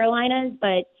Carolina's.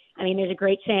 But, I mean, there's a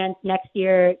great chance next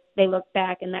year they look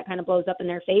back and that kind of blows up in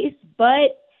their face.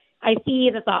 But I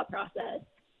see the thought process.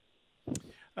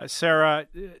 Sarah,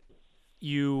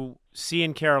 you see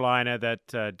in Carolina that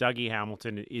Dougie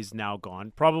Hamilton is now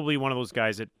gone. Probably one of those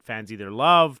guys that fans either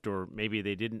loved or maybe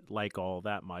they didn't like all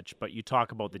that much. But you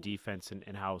talk about the defense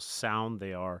and how sound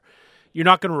they are. you're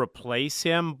not going to replace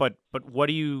him, but what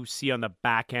do you see on the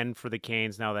back end for the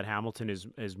Canes now that Hamilton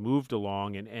has moved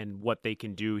along, and what they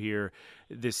can do here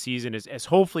this season as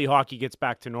hopefully hockey gets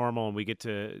back to normal and we get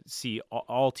to see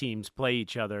all teams play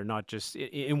each other, not just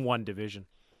in one division?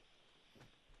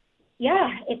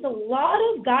 Yeah, it's a lot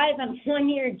of guys on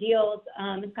one-year deals.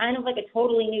 It's kind of like a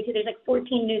totally new team. There's like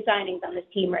 14 new signings on this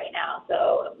team right now.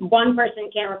 So one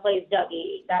person can't replace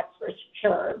Dougie, that's for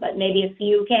sure. But maybe a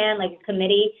few can, like a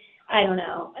committee. I don't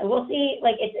know. And we'll see.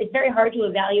 Like, it's very hard to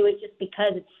evaluate just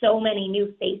because it's so many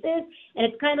new faces. And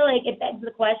it's kind of like, it begs the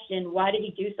question, why did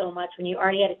you do so much when you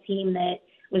already had a team that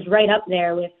was right up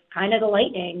there with kind of the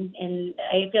Lightning? And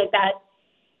I feel like that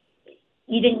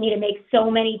you didn't need to make so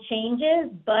many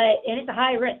changes, and it's a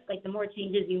high risk, like the more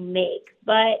changes you make.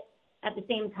 But at the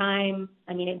same time,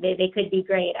 I mean, they could be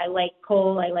great. I like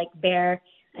Cole. I like Bear.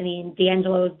 I mean,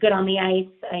 D'Angelo is good on the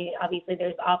ice. Obviously,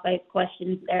 there's off-ice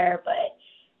questions there, but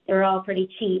they're all pretty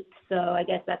cheap. So I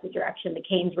guess that's the direction the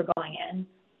Canes were going in.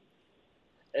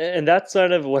 And that's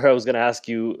sort of where I was going to ask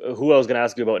you, who I was going to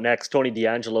ask you about next, Tony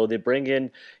DeAngelo. They bring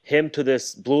in him to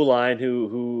this blue line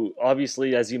who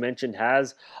obviously, as you mentioned,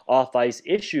 has off-ice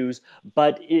issues.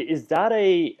 But is that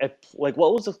like,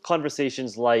 what was the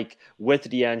conversations like with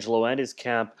DeAngelo and his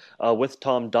camp with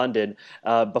Tom Dundon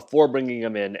before bringing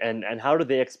him in? And how do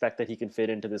they expect that he can fit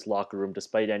into this locker room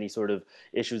despite any sort of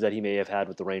issues that he may have had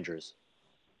with the Rangers?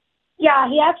 Yeah,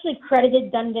 he actually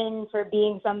credited Dundon for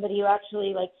being somebody who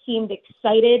actually seemed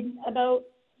excited about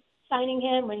signing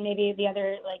him when maybe the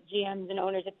other GMs and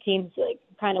owners of teams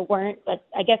kind of weren't. But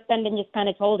I guess Dundon just kind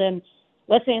of told him,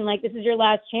 listen, this is your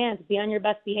last chance. Be on your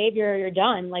best behavior or you're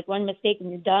done. One mistake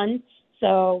and you're done.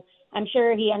 So I'm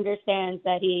sure he understands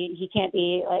that he can't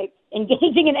be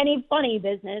engaging in any funny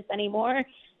business anymore.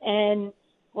 And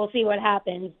we'll see what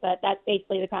happens. But that's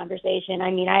basically the conversation. I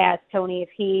mean, I asked Tony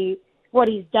what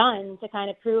he's done to kind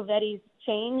of prove that he's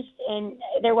changed, and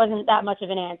there wasn't that much of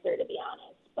an answer, to be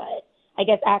honest. But I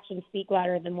guess actions speak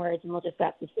louder than words, and we'll just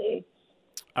have to see.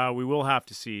 We will have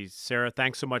to see. Sarah,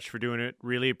 thanks so much for doing it.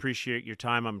 Really appreciate your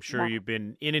time. I'm sure you've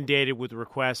been inundated with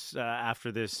requests after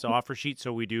this offer sheet,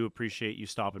 so we do appreciate you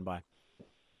stopping by.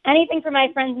 Anything for my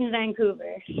friends in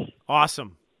Vancouver.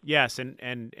 Awesome. Yes,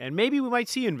 and maybe we might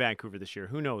see you in Vancouver this year.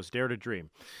 Who knows? Dare to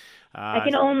dream. I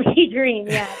can only dream.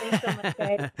 Yeah, thanks so much,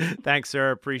 guys. Thanks,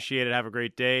 Sarah. Appreciate it. Have a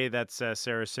great day. That's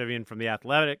Sarah Civian from The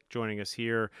Athletic joining us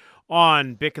here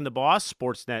on Bick and the Boss,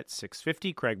 Sportsnet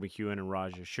 650. Craig McEwen and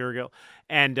Raja Shurgill.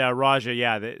 And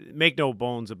Raja, make no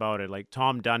bones about it.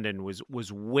 Tom Dundon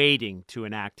was waiting to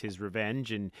enact his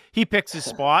revenge, and he picks his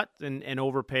spot and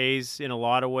overpays in a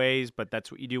lot of ways, but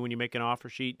that's what you do when you make an offer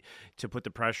sheet to put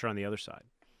the pressure on the other side.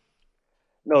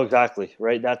 No, exactly,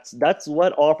 right? That's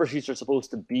what offer sheets are supposed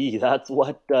to be. That's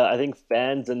what I think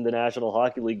fans in the National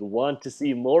Hockey League want to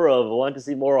see more of, want to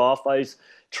see more off-ice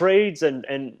trades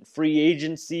and free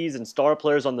agencies and star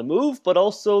players on the move, but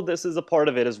also this is a part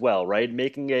of it as well, right?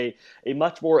 Making a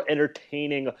much more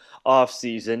entertaining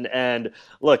offseason. And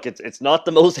look, it's not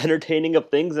the most entertaining of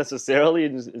things necessarily,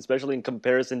 especially in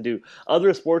comparison to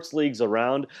other sports leagues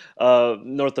around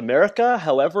North America.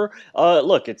 However,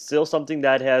 look, it's still something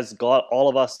that has got all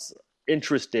of us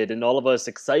interested and all of us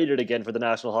excited again for the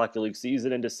National Hockey League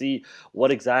season and to see what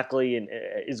exactly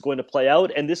is going to play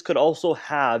out. And this could also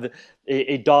have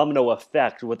a domino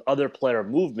effect with other player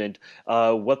movement,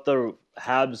 what the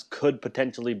Habs could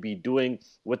potentially be doing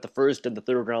with the first and the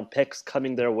third round picks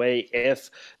coming their way if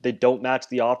they don't match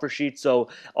the offer sheet. So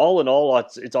all in all,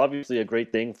 it's obviously a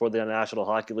great thing for the National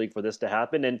Hockey League for this to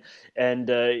happen. And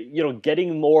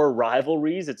getting more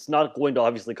rivalries, it's not going to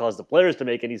obviously cause the players to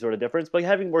make any sort of difference, but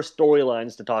having more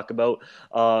storylines to talk about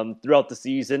throughout the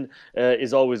season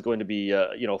is always going to be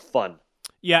fun.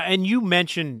 Yeah, and you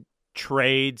mentioned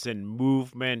trades and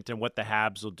movement and what the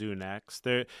Habs will do next.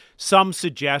 There some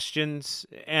suggestions,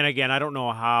 and again, I don't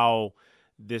know how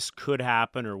this could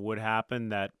happen or would happen,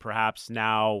 that perhaps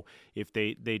now if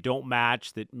they don't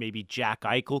match, that maybe Jack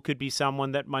Eichel could be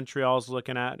someone that Montreal's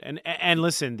looking at. And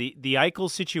listen, the Eichel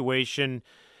situation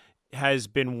has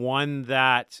been one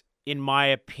that, in my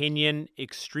opinion,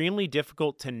 extremely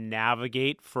difficult to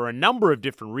navigate for a number of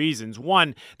different reasons.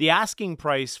 One, the asking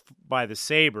price by the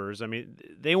Sabres, I mean,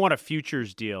 they want a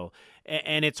futures deal.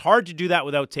 And it's hard to do that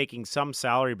without taking some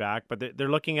salary back, but they're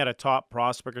looking at a top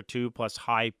prospect or two plus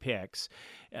high picks.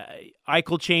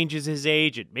 Eichel changes his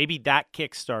agent. Maybe that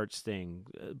kickstarts thing.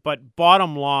 But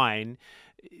bottom line,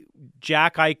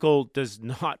 Jack Eichel does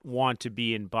not want to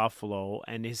be in Buffalo,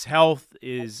 and his health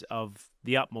is of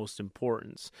the utmost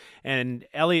importance. And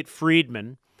Elliot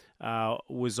Friedman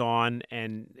was on,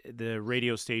 and the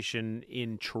radio station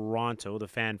in Toronto, the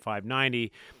Fan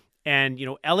 590, And,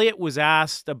 Elliott was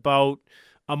asked about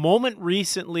a moment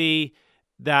recently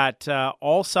that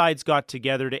all sides got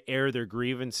together to air their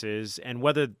grievances and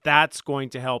whether that's going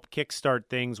to help kickstart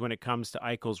things when it comes to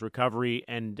Eichel's recovery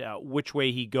and which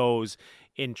way he goes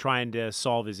in trying to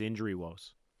solve his injury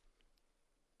woes.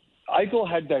 Eichel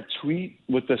had that tweet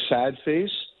with the sad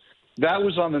face. That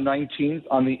was on the 19th.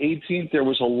 On the 18th, there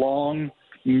was a long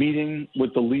meeting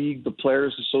with the league, the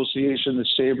Players Association, the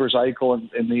Sabres, Eichel,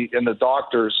 and the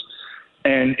doctors,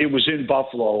 and it was in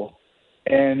Buffalo.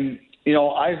 And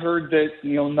I heard that,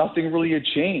 nothing really had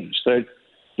changed, that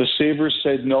the Sabres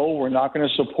said, no, we're not going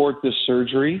to support this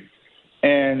surgery.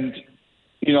 And,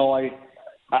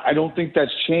 I don't think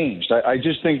that's changed. I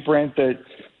just think, Brent, that,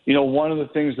 one of the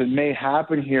things that may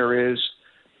happen here is,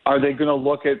 are they going to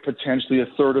look at potentially a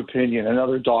third opinion,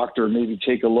 another doctor, maybe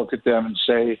take a look at them and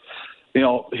say,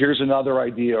 here's another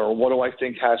idea, or what do I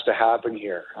think has to happen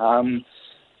here?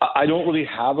 I don't really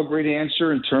have a great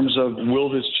answer in terms of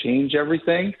will this change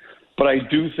everything. But I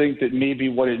do think that maybe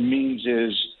what it means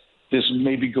is this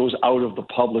maybe goes out of the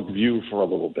public view for a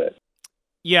little bit.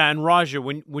 Yeah, and Raja,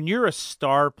 when you're a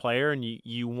star player and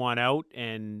you want out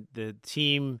and the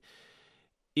team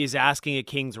is asking a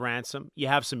king's ransom, you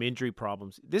have some injury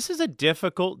problems. This is a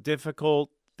difficult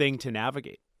thing to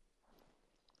navigate.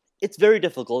 It's very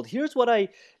difficult. Here's what I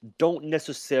don't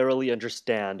necessarily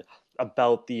understand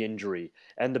about the injury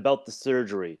and about the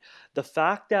surgery. The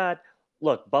fact that,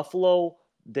 look, Buffalo,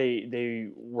 they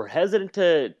were hesitant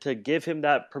to give him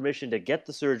that permission to get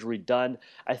the surgery done.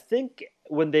 I think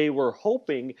when they were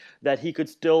hoping that he could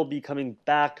still be coming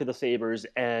back to the Sabres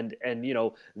and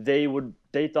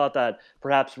they thought that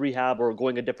perhaps rehab or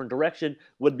going a different direction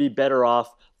would be better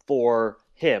off for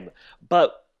him.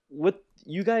 But with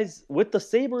the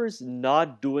Sabres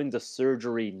not doing the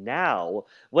surgery now,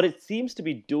 what it seems to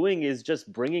be doing is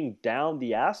just bringing down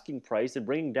the asking price and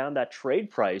bringing down that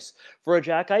trade price for a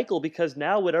Jack Eichel, because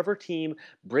now whatever team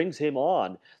brings him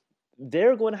on,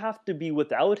 they're going to have to be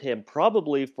without him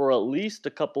probably for at least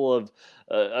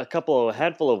a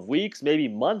handful of weeks, maybe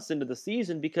months into the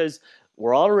season, because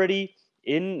we're already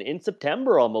in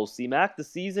September almost, CMAC. The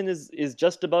season is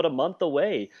just about a month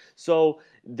away. So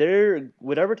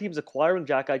whatever team's acquiring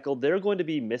Jack Eichel, they're going to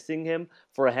be missing him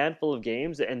for a handful of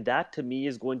games, and that to me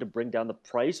is going to bring down the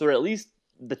price, or at least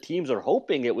the teams are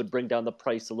hoping it would bring down the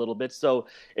price a little bit. So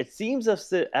it seems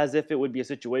as if it would be a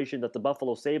situation that the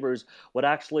Buffalo Sabres would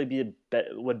actually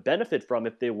would benefit from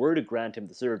if they were to grant him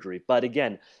the surgery. But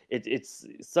again, it's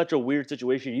such a weird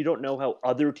situation. You don't know how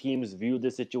other teams view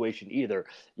this situation either.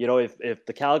 If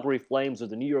the Calgary Flames or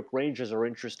the New York Rangers are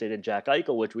interested in Jack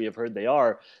Eichel, which we have heard they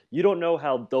are, you don't know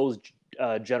how those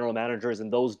general managers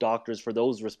and those doctors for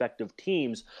those respective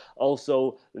teams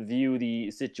also view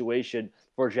the situation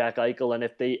for Jack Eichel, and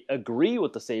if they agree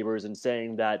with the Sabres in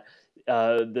saying that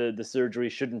the surgery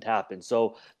shouldn't happen.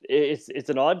 So it's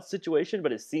an odd situation,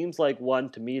 but it seems like one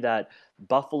to me that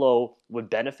Buffalo would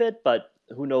benefit, but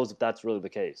who knows if that's really the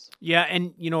case. Yeah,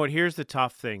 and you know what? Here's the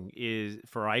tough thing is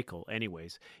for Eichel,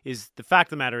 anyways, is the fact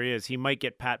of the matter is he might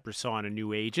get Pat Brisson a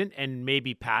new agent, and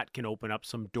maybe Pat can open up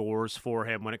some doors for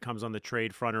him when it comes on the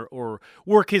trade front or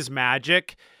work his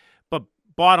magic. But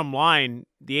bottom line,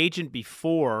 the agent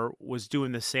before was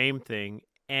doing the same thing,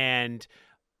 and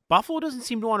Buffalo doesn't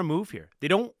seem to want to move here. They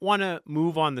don't want to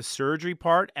move on the surgery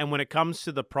part, and when it comes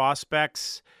to the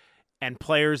prospects and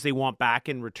players they want back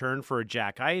in return for a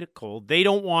Jack Eichel, they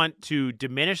don't want to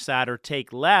diminish that or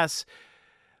take less,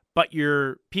 but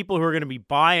your people who are going to be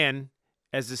buying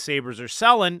as the Sabres are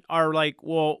selling are like,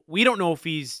 well, we don't know if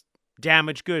he's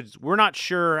damaged goods. We're not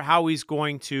sure how he's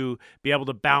going to be able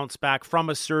to bounce back from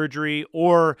a surgery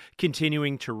or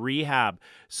continuing to rehab.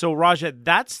 So, Raja,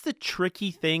 that's the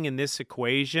tricky thing in this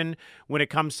equation when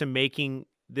it comes to making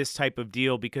this type of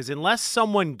deal, because unless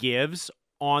someone gives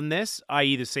on this,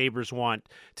 i.e. the Sabres want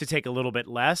to take a little bit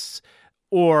less,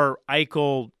 or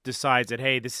Eichel decides that,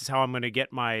 hey, this is how I'm going to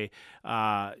get my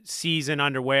season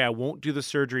underway, I won't do the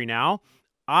surgery now,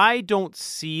 I don't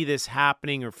see this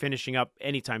happening or finishing up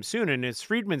anytime soon. And as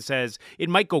Friedman says, it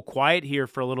might go quiet here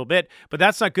for a little bit, but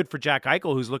that's not good for Jack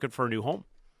Eichel, who's looking for a new home.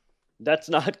 That's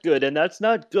not good, and that's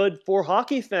not good for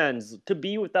hockey fans to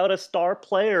be without a star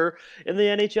player in the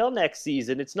NHL next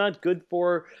season. It's not good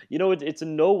for, it's a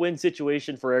no-win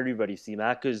situation for everybody,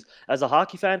 C-Mac, because as a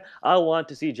hockey fan, I want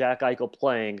to see Jack Eichel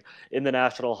playing in the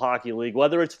National Hockey League,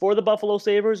 whether it's for the Buffalo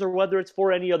Sabres or whether it's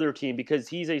for any other team, because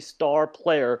he's a star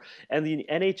player, and the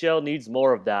NHL needs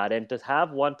more of that, and to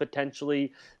have one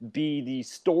potentially be the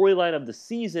storyline of the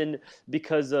season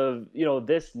because of,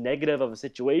 this negative of a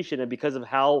situation and because of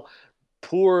how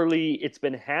poorly it's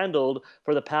been handled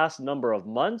for the past number of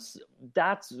months,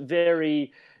 that's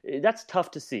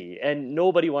tough to see, and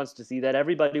nobody wants to see that.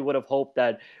 Everybody would have hoped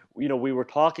that, we were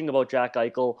talking about Jack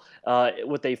Eichel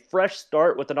with a fresh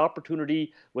start, with an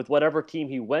opportunity with whatever team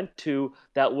he went to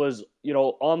that was,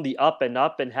 on the up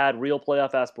and had real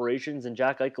playoff aspirations, and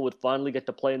Jack Eichel would finally get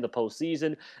to play in the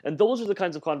postseason. And those are the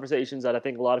kinds of conversations that I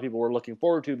think a lot of people were looking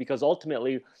forward to, because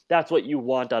ultimately that's what you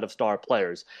want out of star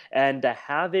players. And to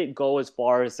have it go as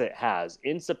far as it has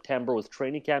in September, with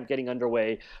training camp getting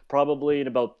underway, probably in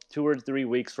about 2 or 3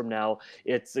 weeks from now,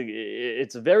 it's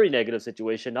a very negative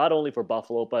situation, not only for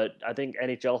Buffalo, but I think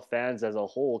NHL fans as a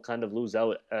whole kind of lose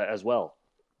out as well.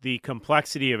 The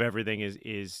complexity of everything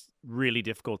is really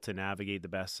difficult to navigate the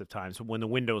best of times. When the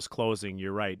window's closing,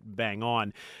 you're right, bang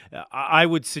on. I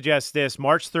would suggest this.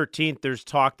 March 13th, there's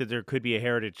talk that there could be a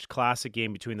Heritage Classic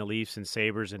game between the Leafs and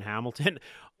Sabres in Hamilton.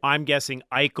 I'm guessing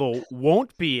Eichel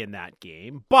won't be in that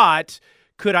game, but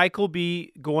could Eichel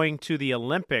be going to the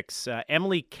Olympics?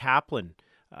 Emily Kaplan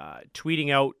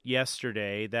tweeting out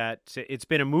yesterday that it's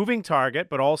been a moving target,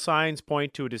 but all signs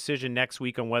point to a decision next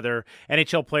week on whether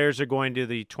NHL players are going to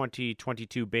the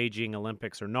 2022 Beijing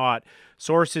Olympics or not.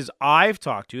 Sources I've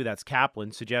talked to, that's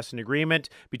Kaplan, suggest an agreement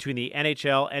between the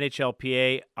NHL,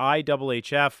 NHLPA,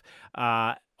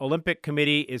 IHF, Olympic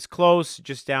Committee is close,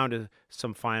 just down to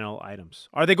some final items.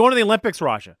 Are they going to the Olympics,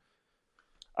 Raja?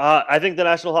 I think the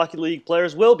National Hockey League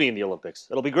players will be in the Olympics.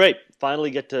 It'll be great. Finally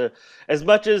get to, as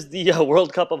much as the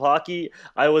World Cup of Hockey,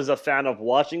 I was a fan of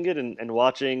watching it and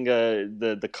watching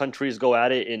the countries go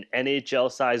at it in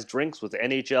NHL-sized drinks with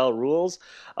NHL rules.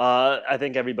 I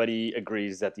think everybody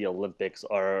agrees that the Olympics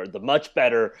are the much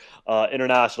better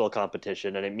international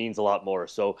competition, and it means a lot more.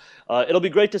 So it'll be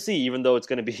great to see, even though it's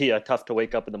going to be tough to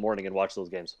wake up in the morning and watch those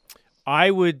games. I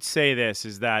would say this,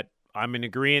 is that I'm in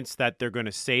agreement that they're going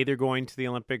to say they're going to the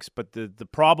Olympics, but the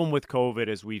problem with COVID,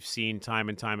 as we've seen time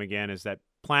and time again, is that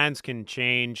plans can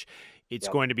change. It's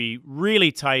going to be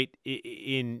really tight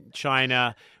in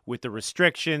China with the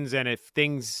restrictions, and if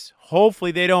things,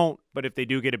 hopefully they don't, but if they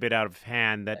do get a bit out of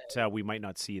hand, that we might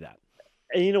not see that.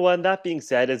 And you know what, that being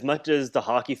said, as much as the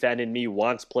hockey fan in me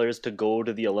wants players to go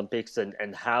to the Olympics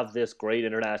and have this great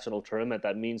international tournament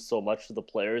that means so much to the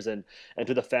players and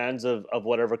to the fans of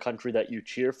whatever country that you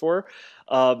cheer for,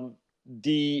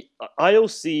 the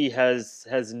IOC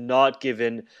has not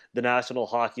given the National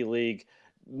Hockey League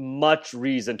much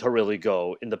reason to really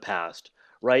go in the past.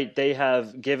 Right? They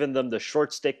have given them the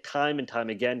short stick time and time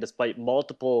again, despite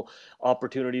multiple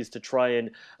opportunities to try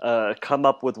and come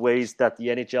up with ways that the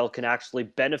NHL can actually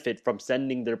benefit from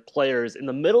sending their players in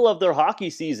the middle of their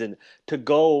hockey season to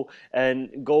go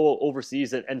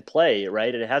overseas and play,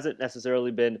 right? And it hasn't necessarily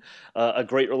been a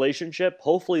great relationship.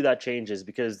 Hopefully that changes,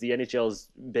 because the NHL has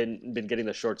been getting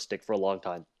the short stick for a long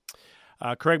time.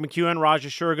 Craig McEwen, Raja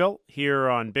Shergill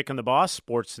here on Bick and the Boss,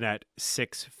 Sportsnet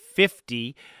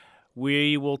 650.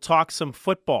 We will talk some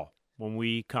football when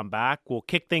we come back. We'll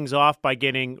kick things off by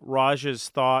getting Raja's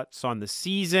thoughts on the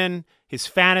season, his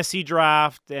fantasy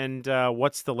draft, and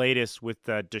what's the latest with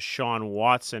Deshaun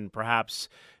Watson perhaps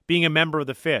being a member of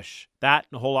the Fish. That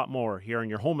and a whole lot more here on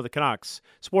your home of the Canucks,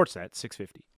 Sportsnet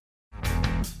 650.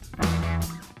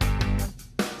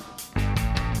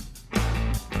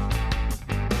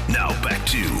 Now back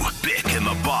to Bick and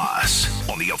the Boss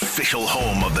on the official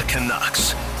home of the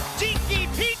Canucks. Tiki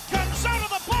Pete comes out of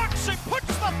the box and puts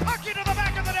the puck into the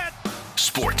back of the net.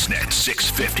 Sportsnet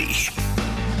 650.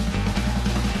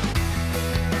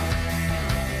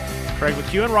 Craig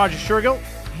McEwen, Raja Shergill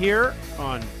here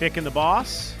on Bick and the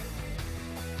Boss.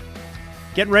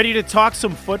 Getting ready to talk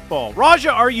some football.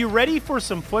 Raja, are you ready for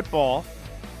some football?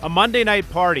 A Monday night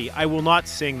party. I will not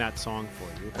sing that song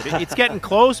for you, but it's getting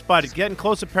close, bud. It's getting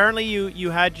close. Apparently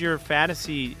you had your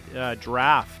fantasy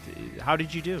draft. How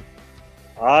did you do?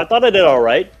 I thought I did all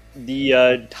right.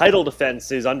 The title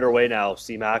defense is underway now,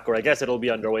 CMAC, or I guess it'll be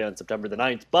underway on September the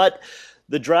 9th. But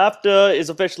the draft is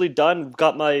officially done.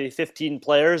 Got my 15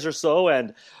 players or so,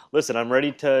 and listen, I'm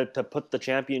ready to put the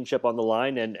championship on the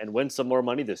line and win some more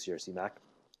money this year, CMAC.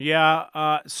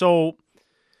 Yeah, so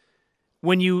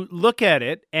when you look at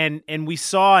it, and we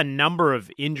saw a number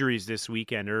of injuries this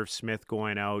weekend, Irv Smith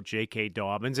going out, J.K.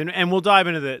 Dobbins, and we'll dive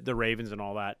into the Ravens and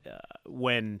all that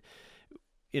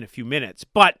in a few minutes.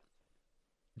 But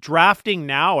drafting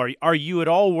now, are you at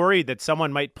all worried that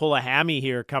someone might pull a hammy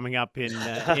here coming up in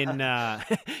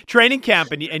training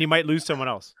camp and you might lose someone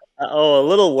else? A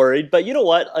little worried. But you know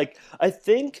what? Like, I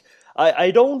think I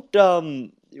don't.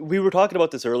 We were talking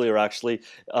about this earlier, actually,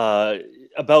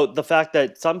 about the fact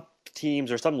that some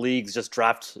teams or some leagues just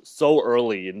draft so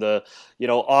early in the,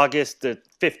 August the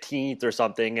 15th or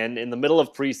something, and in the middle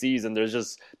of preseason, there's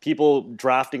just people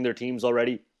drafting their teams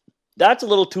already. That's a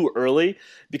little too early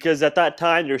because at that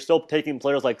time, you're still taking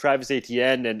players like Travis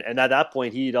Etienne, and at that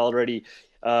point, he'd already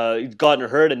gotten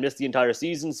hurt and missed the entire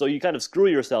season, so you kind of screw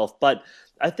yourself. But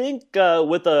I think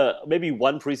with maybe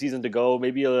one preseason to go,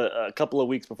 maybe a couple of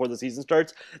weeks before the season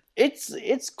starts,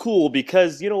 it's cool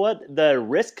because you know what, the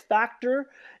risk factor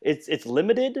it's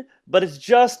limited, but it's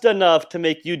just enough to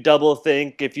make you double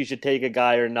think if you should take a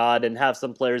guy or not, and have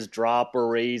some players drop or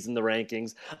raise in the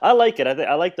rankings. I like it.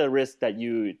 I like the risk that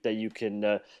you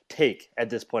can take at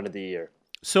this point of the year.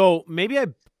 So maybe I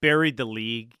buried the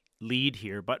lead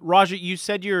here, but Raja, you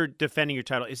said you're defending your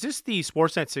title. Is this the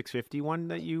Sportsnet 650 one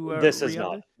that you this is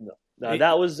not. No,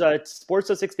 that was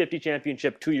Sportsnet 650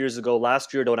 championship 2 years ago.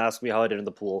 Last year, don't ask me how I did in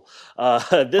the pool.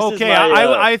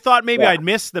 I thought maybe I'd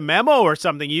missed the memo or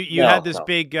something. You had this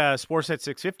big Sportsnet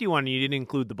 650 one and you didn't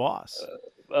include the boss.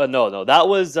 No. That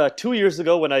was 2 years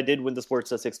ago when I did win the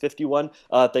Sportsnet 651,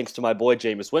 thanks to my boy,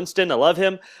 Jameis Winston. I love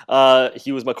him.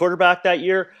 He was my quarterback that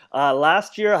year.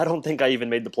 Last year, I don't think I even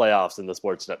made the playoffs in the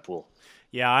Sportsnet pool.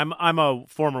 Yeah, I'm a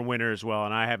former winner as well,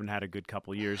 and I haven't had a good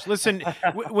couple of years. Listen,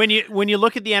 when you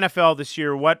look at the NFL this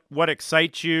year, what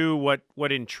excites you?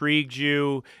 What intrigues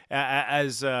you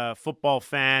as a football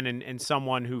fan and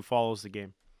someone who follows the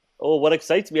game? Oh, what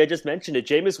excites me, I just mentioned it.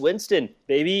 Jameis Winston,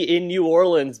 baby, in New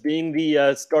Orleans, being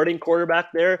the starting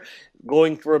quarterback there,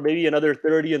 going for maybe another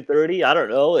 30-30. I don't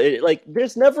know.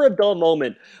 There's never a dull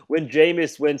moment when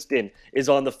Jameis Winston is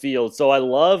on the field. So I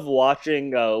love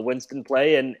watching Winston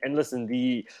play. And listen,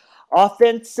 the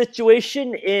offense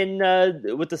situation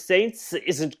with the Saints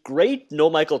isn't great. No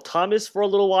Michael Thomas for a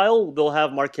little while. They'll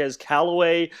have Marquez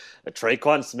Callaway,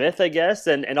 Traquan Smith, I guess,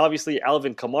 and obviously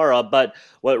Alvin Kamara. But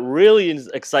what really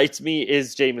excites me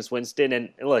is Jameis Winston. And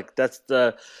look, that's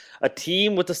a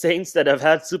team with the Saints that have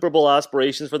had Super Bowl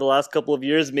aspirations for the last couple of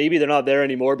years. Maybe they're not there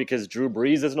anymore because Drew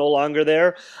Brees is no longer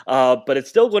there. But it's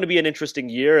still going to be an interesting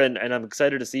year, and I'm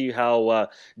excited to see how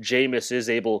Jameis is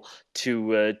able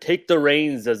to take the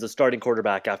reins as the starting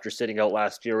quarterback after sitting out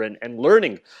last year and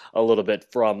learning a little bit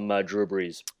from Drew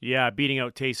Brees. Yeah, beating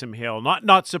out Taysom Hill.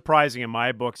 Not surprising in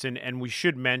my books. And we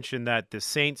should mention that the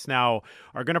Saints now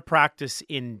are going to practice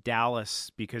in Dallas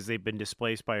because they've been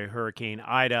displaced by Hurricane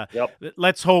Ida. Yep.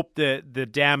 Let's hope the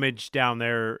damage down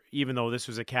there, even though this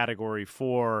was a Category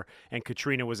 4 and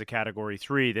Katrina was a Category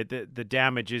 3, that the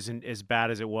damage isn't as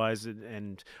bad as it was.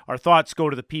 And our thoughts go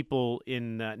to the people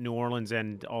in New Orleans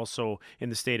and also in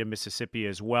the state of Mississippi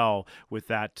as well with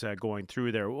that going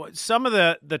through there. Some of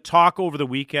the talk over the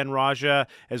weekend, Raja,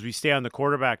 as we stay on the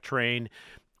quarterback train,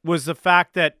 was the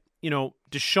fact that,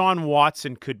 Deshaun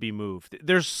Watson could be moved.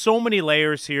 There's so many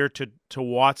layers here to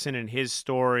Watson and his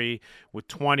story, with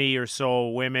 20 or so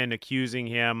women accusing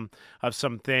him of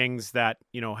some things that,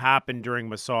 happened during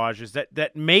massages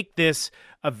that make this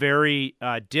a very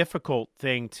difficult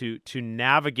thing to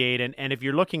navigate. And if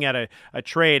you're looking at a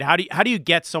trade, how do you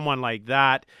get someone like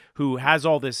that who has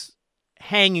all this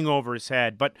hanging over his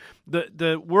head? But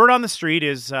the word on the street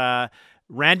is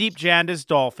Randeep Janda's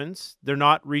Dolphins. They're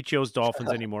not Ricci's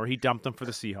Dolphins anymore. He dumped them for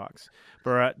the Seahawks.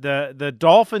 But the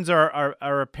Dolphins are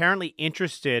apparently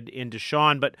interested in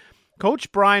Deshaun, but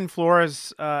Coach Brian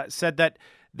Flores said that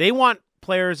they want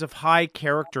players of high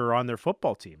character on their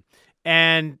football team.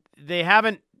 And they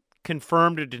haven't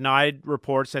confirmed or denied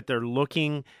reports that they're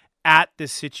looking at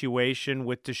this situation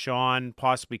with Deshaun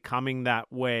possibly coming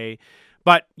that way.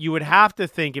 But you would have to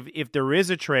think if there is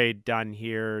a trade done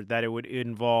here that it would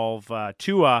involve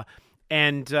Tua.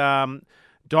 And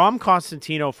Dom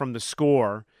Constantino from The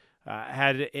Score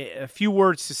had a few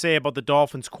words to say about the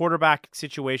Dolphins quarterback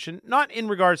situation, not in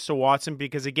regards to Watson,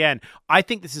 because, again, I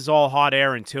think this is all hot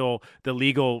air until the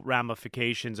legal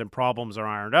ramifications and problems are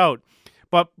ironed out.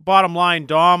 But bottom line,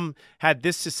 Dom had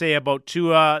this to say about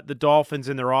Tua, the Dolphins,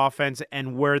 and their offense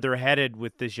and where they're headed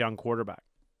with this young quarterback.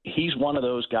 He's one of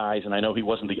those guys, and I know he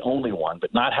wasn't the only one,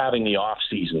 but not having the off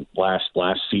season last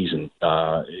season,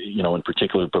 in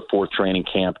particular before training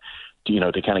camp,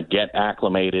 to kind of get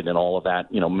acclimated and all of that,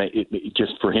 it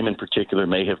just for him in particular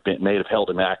may have held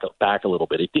him back a little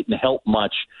bit. It didn't help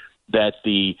much that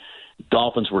the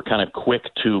Dolphins were kind of quick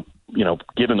to,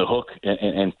 give him the hook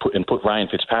and put Ryan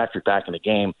Fitzpatrick back in the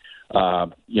game.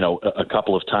 A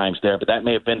couple of times there, but that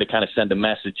may have been to kind of send a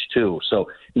message too. So,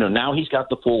 now he's got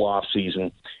the full off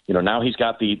season. Now he's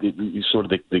got the sort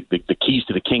of the keys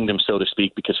to the kingdom, so to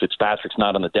speak, because Fitzpatrick's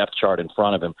not on the depth chart in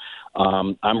front of him.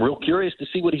 I'm real curious to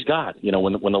see what he's got.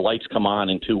 When the lights come on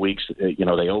in 2 weeks,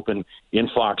 they open in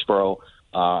Foxborough.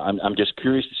 I'm just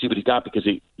curious to see what he's got because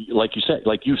like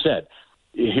you said,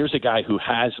 here's a guy who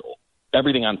has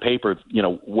everything on paper,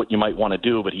 what you might want to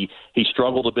do, but he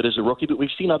struggled a bit as a rookie, but we've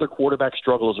seen other quarterbacks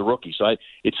struggle as a rookie. So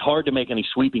it's hard to make any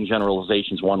sweeping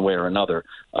generalizations one way or another.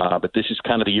 But this is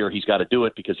kind of the year he's got to do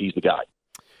it because he's the guy.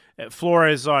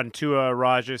 Flores on Tua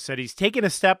Raja said he's taken a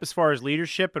step as far as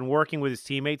leadership and working with his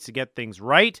teammates to get things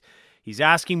right. He's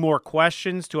asking more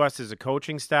questions to us as a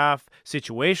coaching staff.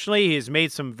 Situationally, he has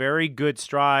made some very good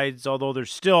strides, although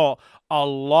there's still a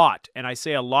lot, and I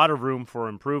say a lot of room for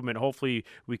improvement. Hopefully,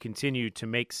 we continue to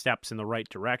make steps in the right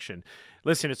direction.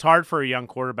 Listen, it's hard for a young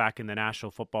quarterback in the National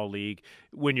Football League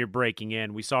when you're breaking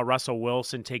in. We saw Russell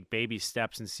Wilson take baby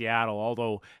steps in Seattle,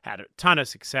 although had a ton of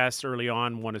success early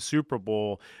on, won a Super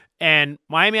Bowl. And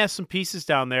Miami has some pieces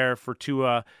down there for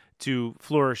Tua to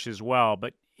flourish as well.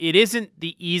 But it isn't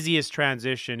the easiest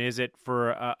transition, is it,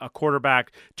 for a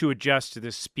quarterback to adjust to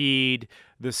the speed,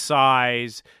 the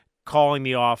size, calling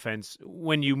the offense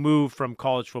when you move from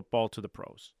college football to the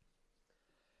pros?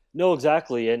 No,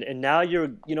 exactly. And now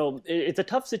it's a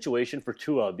tough situation for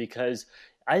Tua because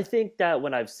I think that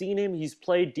when I've seen him, he's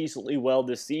played decently well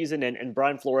this season. And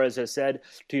Brian Flores has said,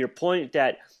 to your point,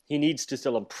 that he needs to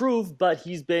still improve, but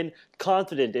he's been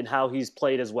confident in how he's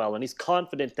played as well. And he's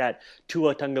confident that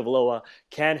Tua Tagovailoa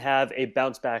can have a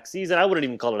bounce-back season. I wouldn't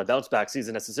even call it a bounce-back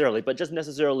season necessarily, but just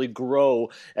necessarily grow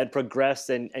and progress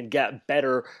and get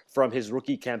better from his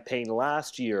rookie campaign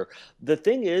last year. The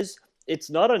thing is,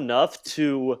 it's not enough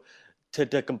to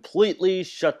completely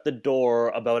shut the door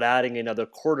about adding another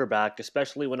quarterback,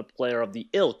 especially when a player of the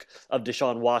ilk of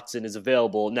Deshaun Watson is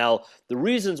available. Now, the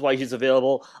reasons why he's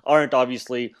available aren't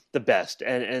obviously the best,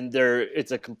 and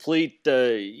it's a complete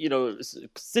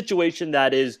situation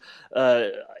that is,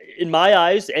 in my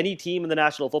eyes, any team in the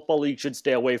National Football League should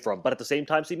stay away from. But at the same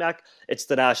time, C-Mac, it's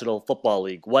the National Football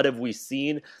League. What have we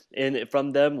seen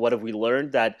from them? What have we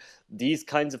learned? That these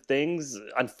kinds of things,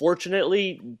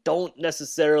 unfortunately, don't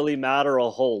necessarily matter a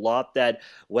whole lot. That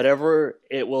whatever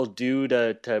it will do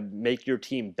to make your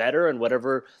team better and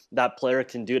whatever that player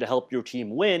can do to help your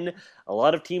team win, a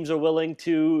lot of teams are willing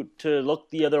to look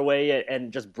the other way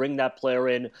and just bring that player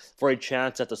in for a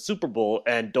chance at the Super Bowl.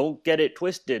 And don't get it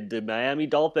twisted, the Miami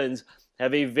Dolphins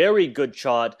have a very good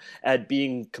shot at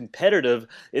being competitive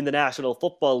in the National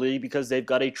Football League because they've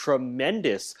got a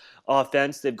tremendous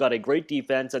offense, they've got a great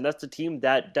defense, and that's the team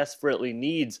that desperately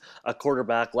needs a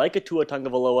quarterback like a Tua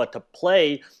Tagovailoa to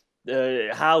play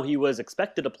how he was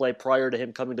expected to play prior to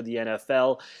him coming to the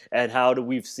NFL, and how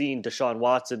we've seen Deshaun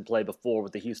Watson play before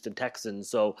with the Houston Texans.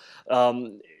 So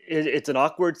it's an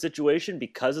awkward situation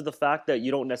because of the fact that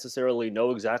you don't necessarily know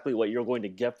exactly what you're going to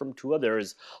get from Tua. There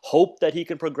is hope that he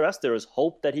can progress. There is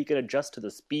hope that he can adjust to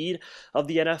the speed of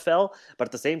the NFL. But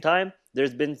at the same time,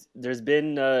 there's been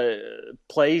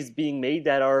plays being made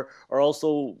that are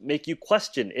also make you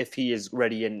question if he is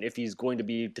ready and if he's going to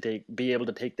be able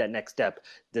to take that next step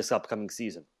this upcoming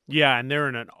season. Yeah, and they're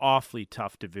in an awfully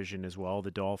tough division as well,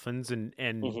 the Dolphins, and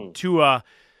Tua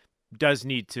does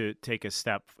need to take a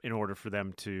step in order for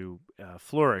them to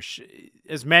flourish.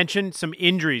 As mentioned, some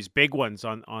injuries, big ones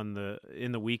in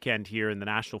the weekend here in the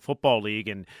National Football League,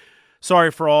 and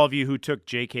sorry for all of you who took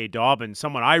J.K. Dobbins,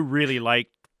 someone I really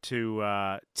liked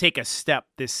to take a step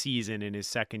this season in his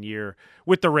second year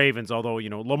with the Ravens, although,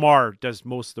 Lamar does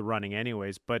most of the running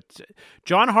anyways. But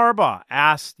John Harbaugh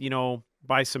asked,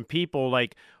 by some people,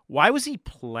 like, why was he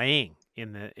playing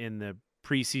in the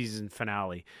preseason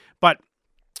finale? But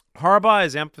Harbaugh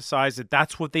has emphasized that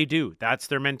that's what they do. That's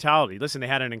their mentality. Listen, they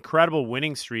had an incredible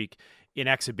winning streak in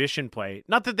exhibition play.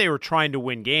 Not that they were trying to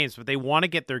win games, but they want to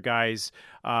get their guys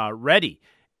ready.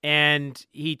 And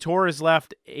he tore his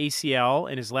left ACL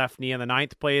and his left knee on the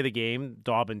 9th play of the game.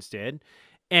 Dobbins did.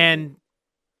 And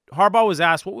Harbaugh was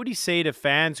asked, what would he say to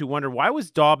fans who wonder, why was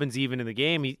Dobbins even in the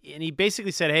game? He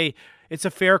basically said, hey, it's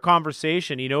a fair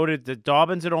conversation. He noted that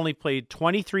Dobbins had only played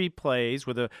 23 plays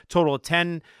with a total of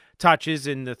 10 touches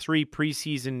in the 3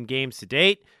 preseason games to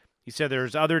date. He said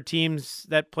there's other teams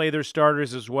that play their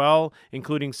starters as well,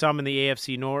 including some in the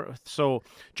AFC North. So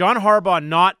John Harbaugh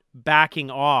not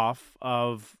backing off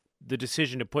of the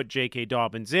decision to put J.K.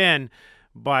 Dobbins in,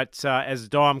 but as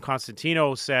Dom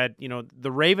Constantino said,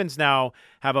 the Ravens now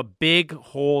have a big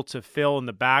hole to fill in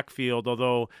the backfield,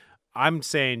 although I'm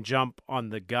saying jump on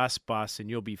the Gus bus and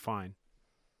you'll be fine.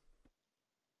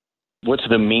 What's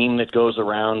the meme that goes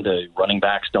around? Running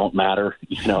backs don't matter,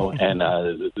 and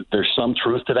there's some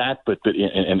truth to that, but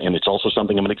it's also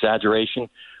something of an exaggeration.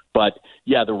 But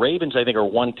yeah, the Ravens, I think, are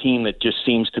one team that just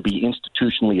seems to be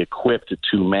institutionally equipped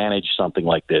to manage something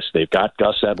like this. They've got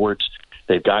Gus Edwards,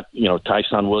 they've got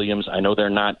Tyson Williams. I know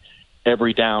they're not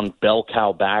every down bell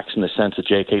cow backs in the sense that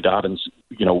J.K. Dobbins,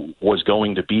 was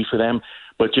going to be for them.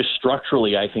 But just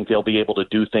structurally, I think they'll be able to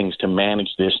do things to manage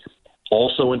this.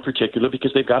 Also, in particular,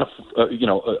 because they've got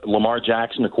Lamar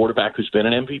Jackson, a quarterback who's been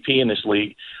an MVP in this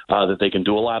league, that they can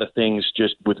do a lot of things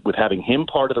just with having him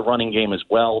part of the running game as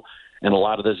well, and a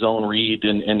lot of the zone read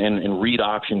and read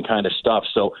option kind of stuff.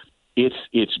 So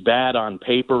it's bad on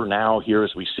paper now here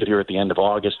as we sit here at the end of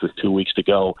August with 2 weeks to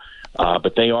go.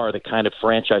 But they are the kind of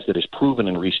franchise that has proven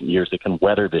in recent years that can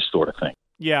weather this sort of thing.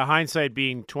 Yeah, hindsight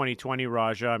being 2020,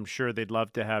 Raja, I'm sure they'd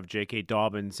love to have J.K.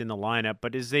 Dobbins in the lineup.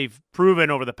 But as they've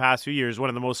proven over the past few years, one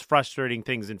of the most frustrating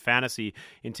things in fantasy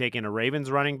in taking a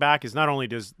Ravens running back is not only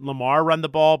does Lamar run the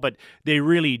ball, but they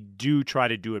really do try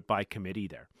to do it by committee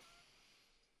there.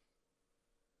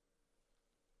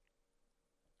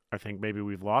 I think maybe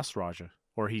we've lost Raja,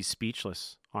 or he's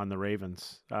speechless on the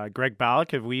Ravens. Greg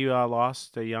Ballack, have we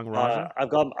lost a young Raja?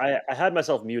 I had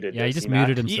myself muted. Yeah, he just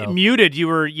muted himself. Muted. You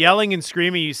were yelling and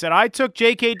screaming. You said, "I took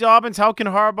J.K. Dobbins. How can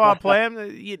Harbaugh play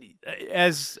him?"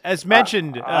 As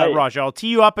mentioned, Raja, I'll tee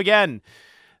you up again.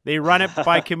 They run it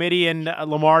by committee, and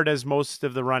Lamar does most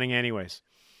of the running anyways.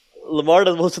 Lamar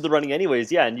does most of the running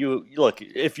anyways, yeah. And you look,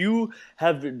 if you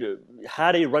have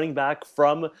had a running back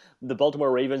from the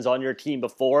Baltimore Ravens on your team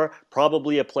before,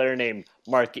 probably a player named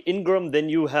Mark Ingram, then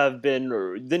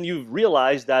you've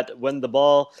realized that when the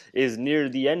ball is near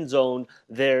the end zone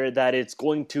there, that it's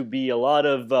going to be a lot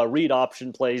of read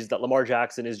option plays that Lamar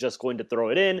Jackson is just going to throw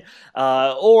it in.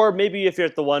 Or maybe if you're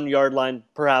at the 1 yard line,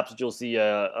 perhaps you'll see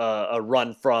a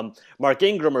run from Mark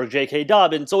Ingram or J.K.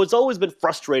 Dobbins. So it's always been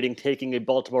frustrating taking a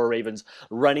Baltimore Ravens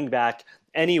running back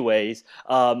anyways.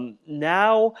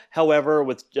 Now, however,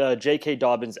 with J.K.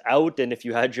 Dobbins out, and if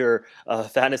you had your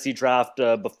fantasy draft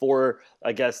before,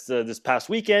 I guess, this past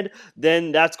weekend,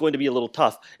 then that's going to be a little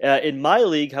tough. In my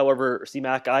league, however,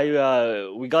 C-Mac,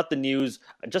 we got the news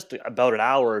just about an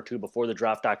hour or two before the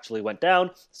draft actually went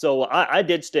down, so I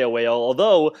did stay away,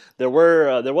 although there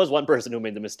was one person who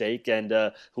made the mistake,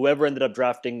 and whoever ended up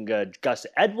drafting Gus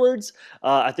Edwards,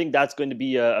 I think that's going to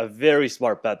be a very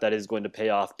smart bet that is going to pay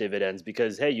off dividends, because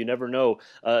hey, you never know,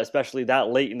 especially that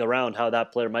late in the round, how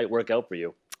that player might work out for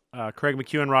you. Craig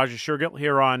McHugh and Raja Shergill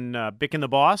here on Bick and the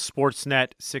Boss,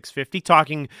 Sportsnet 650,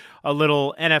 talking a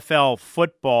little NFL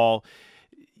football.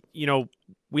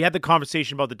 We had the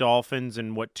conversation about the Dolphins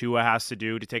and what Tua has to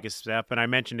do to take a step, and I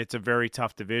mentioned it's a very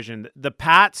tough division. The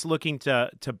Pats looking to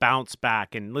bounce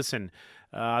back, and listen,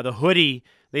 the hoodie,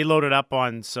 they loaded up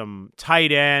on some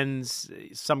tight ends.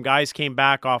 Some guys came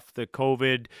back off the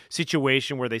COVID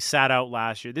situation where they sat out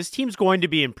last year. This team's going to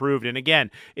be improved. And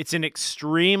again, it's an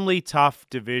extremely tough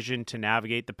division to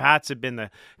navigate. The Pats have been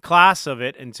the class of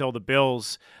it until the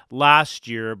Bills last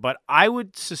year. But I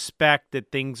would suspect that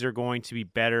things are going to be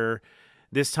better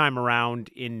this time around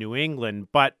in New England.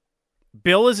 But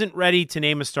Bill isn't ready to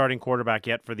name a starting quarterback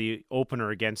yet for the opener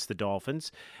against the Dolphins.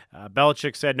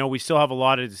 Belichick said, no, we still have a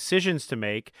lot of decisions to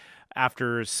make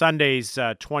after Sunday's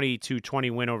 22-20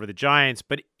 win over the Giants.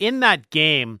 But in that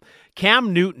game,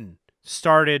 Cam Newton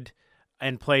started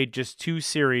and played just 2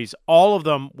 series, all of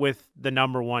them with the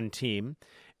number 1 team.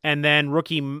 And then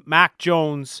rookie Mac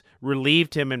Jones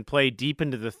relieved him and played deep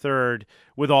into the third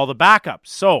with all the backups.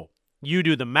 So you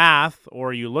do the math,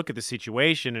 or you look at the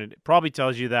situation, and it probably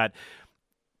tells you that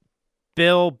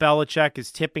Bill Belichick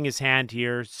is tipping his hand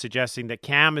here, suggesting that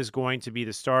Cam is going to be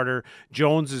the starter.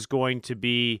 Jones is going to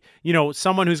be,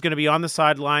 someone who's going to be on the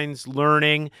sidelines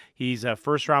learning. He's a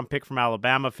first-round pick from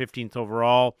Alabama, 15th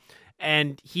overall.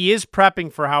 And he is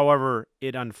prepping for however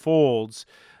it unfolds.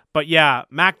 But yeah,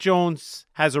 Mac Jones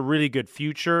has a really good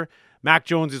future. Mac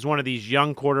Jones is one of these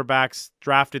young quarterbacks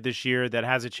drafted this year that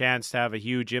has a chance to have a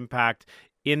huge impact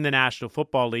in the National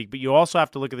Football League. But you also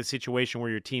have to look at the situation where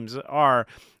your teams are.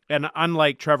 And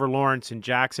unlike Trevor Lawrence in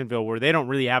Jacksonville, where they don't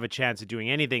really have a chance of doing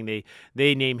anything,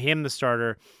 they name him the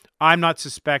starter. I'm not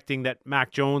suspecting that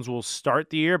Mac Jones will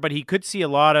start the year, but he could see a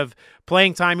lot of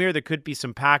playing time here. There could be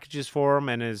some packages for him.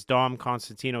 And as Dom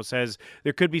Constantino says,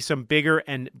 there could be some bigger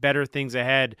and better things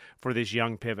ahead for this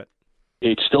young pivot.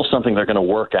 It's still something they're going to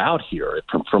work out here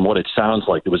from what it sounds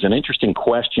like. There was an interesting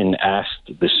question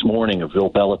asked this morning of Bill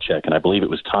Belichick, and I believe it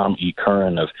was Tom E.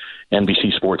 Curran of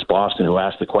NBC Sports Boston who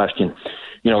asked the question,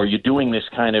 are you doing this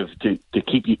kind of to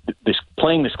keep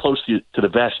playing this close to the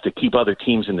vest to keep other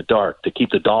teams in the dark, to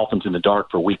keep the Dolphins in the dark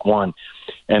for week 1?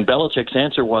 And Belichick's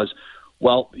answer was,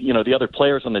 well, the other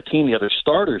players on the team, the other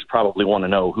starters probably want to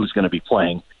know who's going to be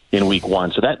playing in week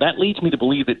 1. So that leads me to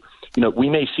believe that, we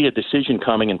may see a decision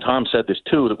coming, and Tom said this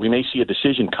too, that we may see a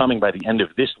decision coming by the end of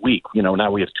this week. Now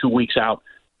we have 2 weeks out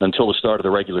until the start of the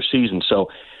regular season. So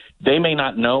they may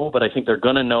not know, but I think they're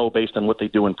going to know based on what they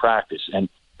do in practice. And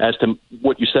as to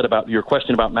what you said about your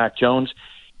question about Mac Jones,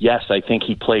 yes, I think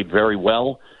he played very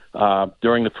well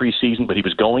during the preseason, but he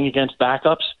was going against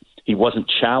backups. He wasn't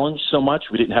challenged so much.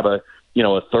 We didn't have a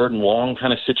third and long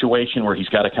kind of situation where he's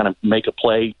got to kind of make a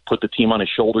play, put the team on his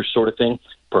shoulders sort of thing.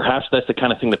 Perhaps that's the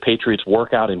kind of thing the Patriots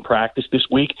work out in practice this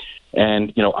week.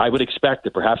 And, I would expect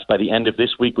that perhaps by the end of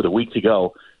this week, with a week to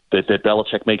go, that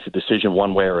Belichick makes a decision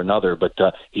one way or another. But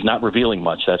he's not revealing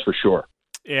much, that's for sure.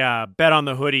 Yeah, bet on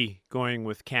the hoodie going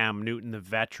with Cam Newton, the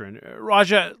veteran.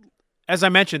 Raja, as I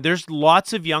mentioned, there's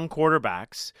lots of young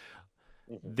quarterbacks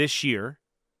this year.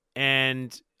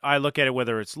 And I look at it,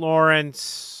 whether it's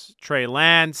Lawrence, Trey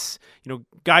Lance,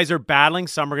 guys are battling.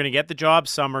 Some are going to get the job.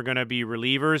 Some are going to be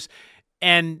relievers.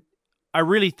 And I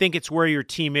really think it's where your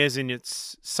team is in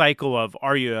its cycle of,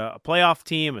 are you a playoff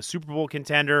team, a Super Bowl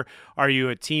contender? Are you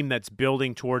a team that's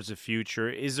building towards the future?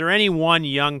 Is there any one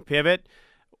young pivot?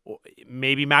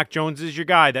 Maybe Mac Jones is your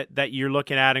guy that you're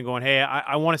looking at and going, hey,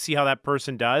 I want to see how that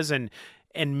person does, and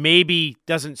maybe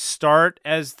doesn't start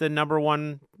as the number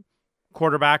one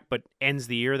quarterback, but ends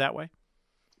the year that way?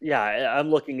 Yeah,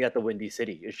 I'm looking at the Windy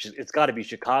City. It's got to be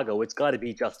Chicago. It's got to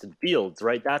be Justin Fields,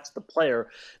 right? That's the player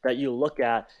that you look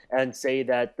at and say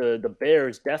that the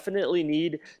Bears definitely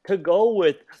need to go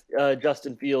with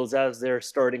Justin Fields as their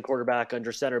starting quarterback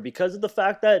under center, because of the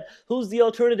fact that who's the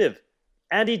alternative?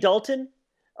 Andy Dalton?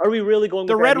 Are we really going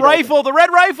the with red Andy rifle? Dalton? The red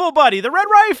rifle, buddy. The red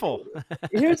rifle.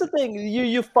 Here's the thing: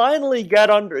 you finally get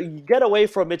away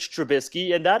from Mitch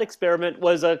Trubisky, and that experiment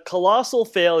was a colossal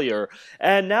failure.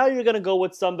 And now you're going to go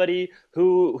with somebody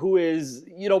who is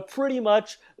pretty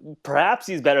much, perhaps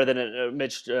he's better than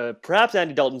perhaps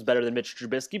Andy Dalton's better than Mitch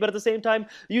Trubisky, but at the same time,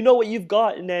 you know what you've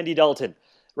got in Andy Dalton.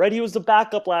 Right, he was the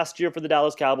backup last year for the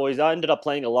Dallas Cowboys. I ended up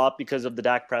playing a lot because of the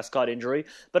Dak Prescott injury.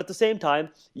 But at the same time,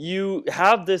 you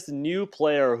have this new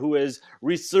player who has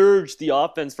resurged the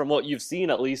offense from what you've seen,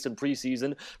 at least in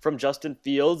preseason, from Justin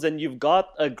Fields. And you've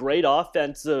got a great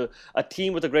offense, a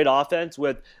team with a great offense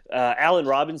with Allen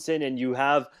Robinson, and you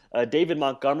have David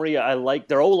Montgomery. I like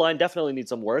their O-line, definitely needs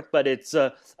some work, but it's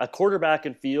a quarterback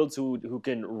in Fields who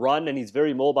can run, and he's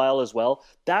very mobile as well.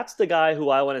 That's the guy who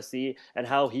I want to see and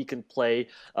how he can play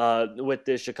with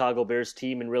this Chicago Bears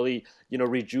team and really,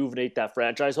 rejuvenate that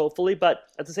franchise, hopefully. But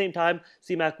at the same time,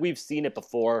 C-Mac, we've seen it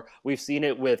before. We've seen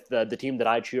it with the team that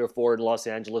I cheer for in Los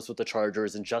Angeles with the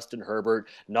Chargers, and Justin Herbert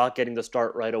not getting the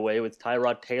start right away, with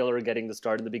Tyrod Taylor getting the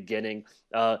start in the beginning.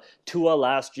 Tua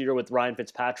last year with Ryan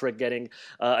Fitzpatrick getting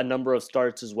a number of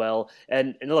starts as well.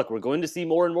 And look, we're going to see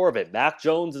more and more of it. Mac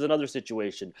Jones is another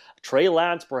situation. Trey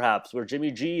Lance, perhaps, where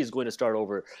Jimmy G is going to start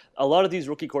over. A lot of these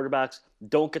rookie quarterbacks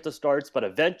don't get the starts, but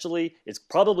eventually it's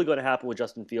probably going to happen with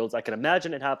Justin Fields. I can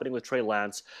imagine it happening with Trey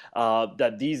Lance,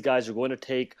 that these guys are going to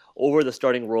take over the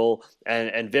starting role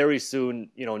and very soon,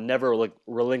 never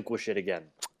relinquish it again.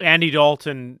 Andy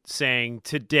Dalton saying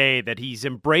today that he's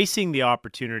embracing the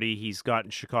opportunity he's got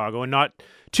in Chicago and not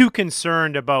too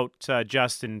concerned about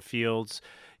Justin Fields.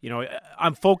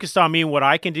 I'm focused on me and what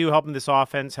I can do, helping this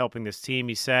offense, helping this team,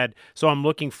 he said. So I'm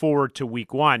looking forward to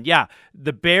week one. Yeah,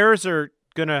 the Bears are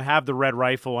going to have the red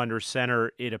rifle under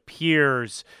center, it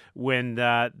appears, when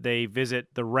they visit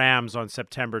the Rams on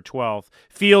September 12th.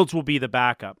 Fields will be the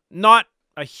backup. Not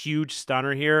a huge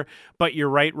stunner here, but you're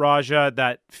right, Raja,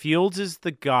 that Fields is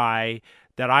the guy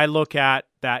that I look at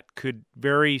that could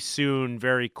very soon,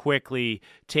 very quickly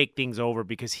take things over,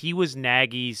 because he was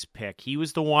Nagy's pick. He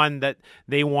was the one that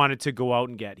they wanted to go out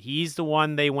and get. He's the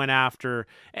one they went after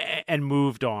and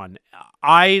moved on.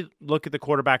 I look at the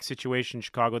quarterback situation in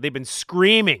Chicago. They've been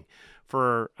screaming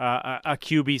for a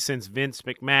QB since Vince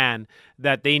McMahon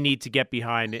that they need to get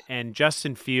behind, and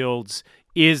Justin Fields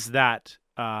is that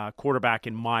quarterback,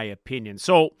 in my opinion.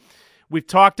 So we've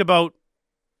talked about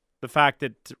the fact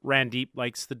that Randeep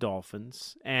likes the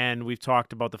Dolphins, and we've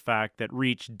talked about the fact that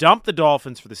Reach dumped the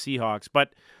Dolphins for the Seahawks.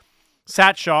 But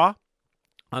Sat Shah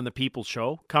on the People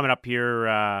Show coming up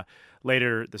here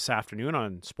later this afternoon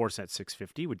on Sportsnet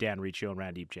 650 with Dan Riccio and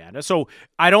Randeep Janda. So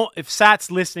if Sat's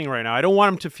listening right now, I don't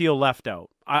want him to feel left out.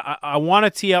 I want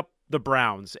to tee up the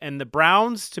Browns, and the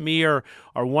Browns to me are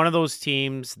one of those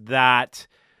teams that,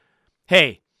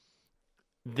 hey,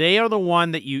 they are the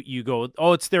one that you go,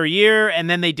 oh, it's their year, and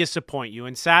then they disappoint you.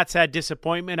 And Sats had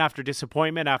disappointment after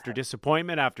disappointment after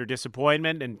disappointment after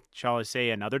disappointment, and shall I say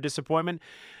another disappointment.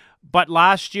 But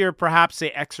last year, perhaps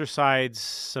they exercised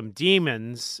some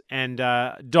demons. And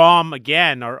Dom,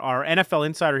 again, our NFL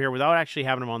insider here, without actually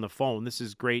having him on the phone, this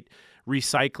is great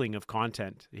recycling of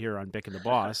content here on Bick and the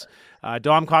Boss.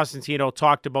 Dom Costantino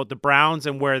talked about the Browns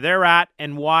and where they're at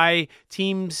and why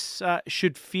teams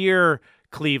should fear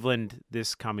Cleveland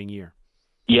this coming year.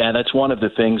 Yeah, that's one of the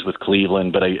things with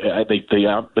Cleveland, but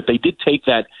they did take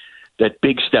that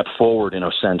big step forward in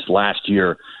a sense last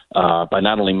year by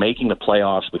not only making the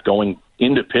playoffs but going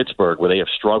into Pittsburgh, where they have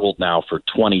struggled now for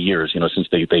 20 years, since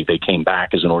they came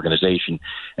back as an organization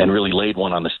and really laid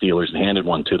one on the Steelers and handed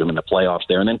one to them in the playoffs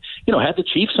there, and then had the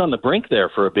Chiefs on the brink there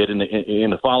for a bit in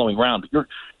the following round. But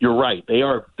you're right,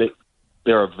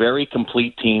 they're a very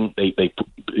complete team. They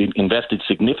invested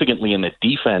significantly in the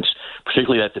defense,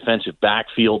 particularly that defensive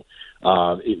backfield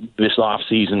this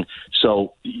offseason.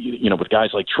 So, with guys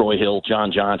like Troy Hill,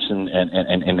 John Johnson,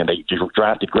 and they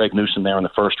drafted Greg Newsome there in the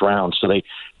first round. So they,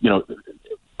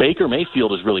 Baker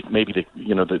Mayfield is really maybe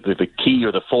the key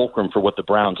or the fulcrum for what the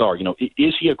Browns are.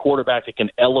 Is he a quarterback that can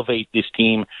elevate this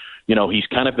team? He's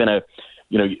kind of been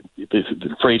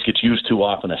the phrase gets used too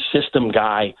often, a system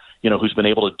guy, who's been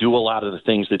able to do a lot of the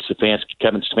things that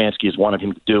Kevin Stefanski has wanted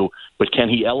him to do, but can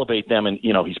he elevate them? And,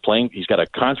 he's got a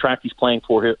contract he's playing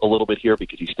for here, a little bit here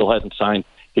because he still hasn't signed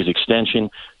his extension.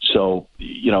 So,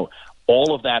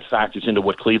 all of that factors into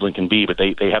what Cleveland can be, but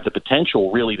they have the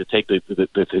potential really to take this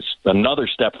another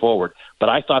step forward. But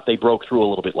I thought they broke through a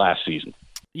little bit last season.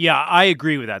 Yeah, I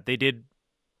agree with that. They did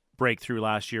break through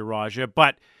last year, Raja,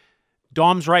 but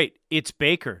Dom's right. It's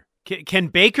Baker. Can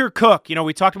Baker cook?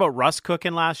 We talked about Russ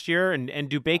cooking last year, and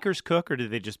do Bakers cook or do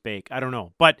they just bake? I don't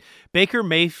know. But Baker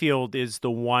Mayfield is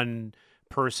the one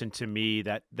person to me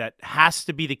that has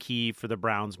to be the key for the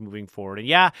Browns moving forward. And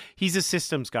yeah, he's a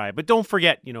systems guy, but don't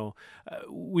forget,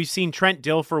 we've seen Trent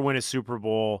Dilfer win a Super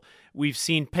Bowl. We've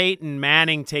seen Peyton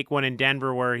Manning take one in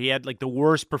Denver where he had like the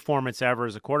worst performance ever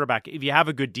as a quarterback. If you have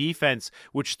a good defense,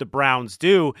 which the Browns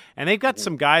do, and they've got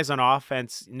some guys on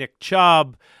offense, Nick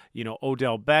Chubb,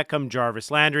 Odell Beckham,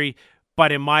 Jarvis Landry,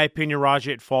 but in my opinion,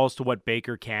 Raja, it falls to what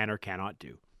Baker can or cannot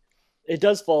do. It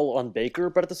does fall on Baker,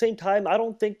 but at the same time, I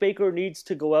don't think Baker needs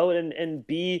to go out and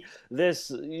be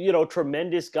this,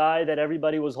 tremendous guy that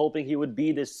everybody was hoping he would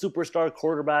be, this superstar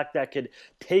quarterback that could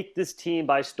take this team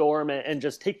by storm and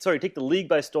just take the league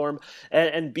by storm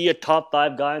and be a top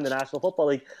 5 guy in the National Football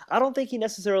League. I don't think he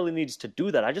necessarily needs to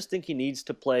do that. I just think he needs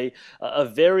to play a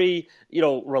very,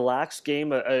 relaxed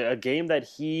game, a game that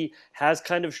he has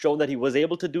kind of shown that he was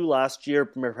able to do last year,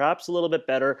 perhaps a little bit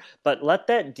better, but let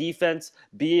that defense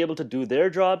be able to do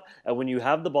their job, and when you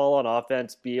have the ball on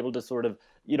offense, be able to sort of,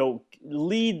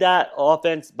 lead that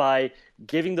offense by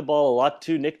giving the ball a lot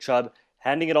to Nick Chubb,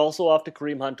 handing it also off to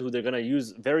Kareem Hunt, who they're going to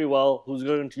use very well, who's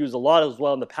going to use a lot as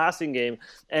well in the passing game,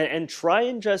 and try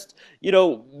and just,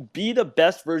 be the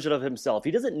best version of himself.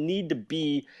 He doesn't need to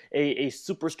be a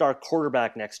superstar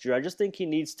quarterback next year. I just think he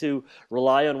needs to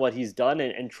rely on what he's done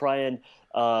and try and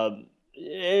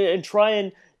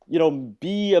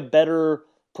be a better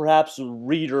perhaps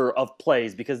reader of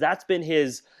plays, because that's been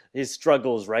his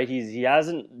struggles, right? He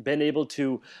hasn't been able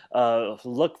to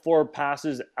look for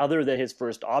passes other than his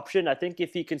first option. I think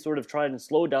if he can sort of try and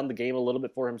slow down the game a little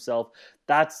bit for himself,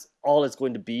 that's all it's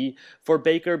going to be for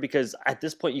Baker, because at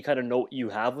this point you kind of know what you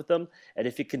have with him, and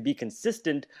if it can be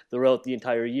consistent throughout the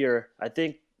entire year, I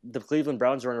think the Cleveland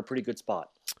Browns are in a pretty good spot.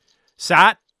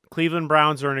 Sat, Cleveland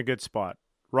Browns are in a good spot.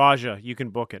 Raja, you can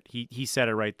book it. He said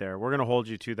it right there. We're going to hold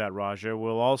you to that, Raja.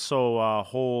 We'll also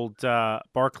hold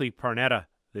Barclay Parnetta,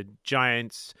 the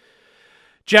Giants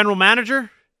general manager,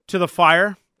 to the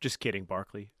fire. Just kidding,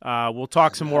 Barclay. We'll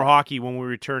talk some more hockey when we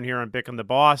return here on Bick and the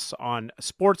Boss on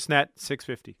Sportsnet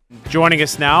 650. Joining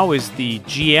us now is the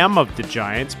GM of the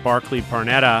Giants, Barclay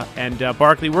Parnetta. And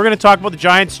Barclay, we're going to talk about the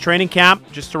Giants training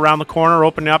camp just around the corner,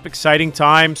 opening up, exciting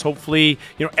times. Hopefully,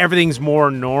 everything's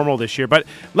more normal this year. But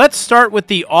let's start with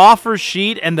the offer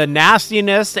sheet and the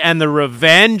nastiness and the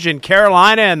revenge in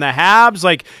Carolina and the Habs.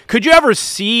 Like, could you ever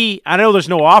see, I know there's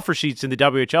no offer sheets in the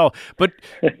WHL, but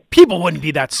people wouldn't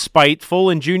be that spiteful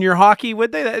in junior hockey,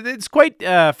 would they? It's quite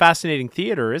fascinating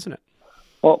theater, isn't it?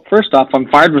 Well, first off, I'm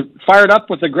fired up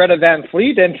with the Greta Van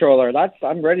Fleet intro there.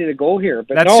 I'm ready to go here.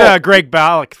 But that's Greg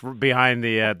Ballack behind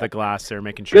the glass there,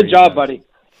 making sure. Good job, buddy.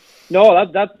 No,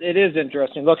 that it is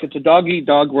interesting. Look, it's a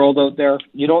dog-eat-dog world out there.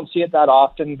 You don't see it that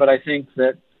often, but I think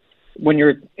that when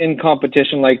you're in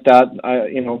competition like that,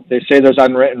 they say there's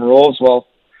unwritten rules. Well,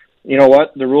 you know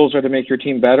what? The rules are to make your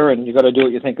team better, and you got to do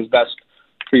what you think is best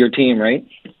for your team, right?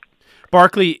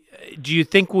 Barclay, do you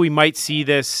think we might see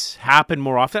this happen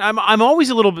more often? I'm always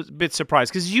a little bit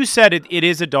surprised because you said it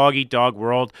is a dog-eat-dog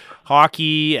world.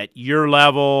 Hockey at your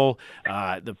level,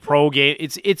 the pro game,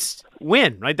 it's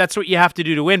win, right? That's what you have to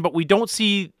do to win, but we don't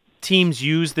see teams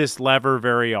use this lever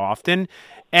very often.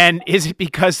 And is it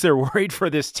because they're worried for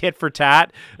this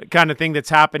tit-for-tat kind of thing that's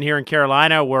happened here in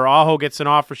Carolina where Aho gets an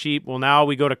offer sheet? Well, now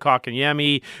we go to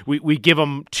Kotkaniemi. We give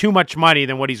him too much money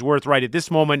than what he's worth right at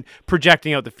this moment,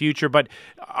 projecting out the future. But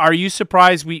are you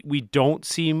surprised we don't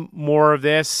see more of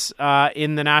this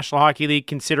in the National Hockey League,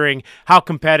 considering how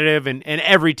competitive and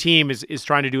every team is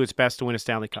trying to do its best to win a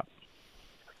Stanley Cup?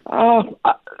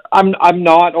 I'm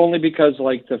not, only because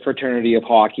like the fraternity of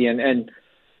hockey and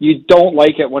you don't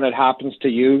like it when it happens to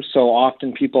you. So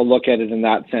often people look at it in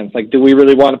that sense. Like, do we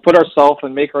really want to put ourselves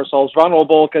and make ourselves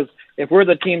vulnerable? Because if we're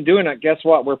the team doing it, guess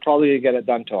what? We're probably going to get it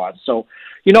done to us. So,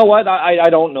 you know what? I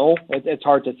don't know. It's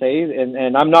hard to say.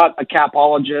 And I'm not a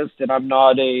capologist, and I'm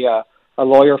not a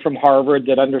lawyer from Harvard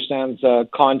that understands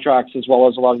contracts as well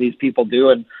as a lot of these people do.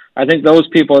 And I think those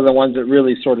people are the ones that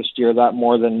really sort of steer that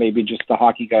more than maybe just the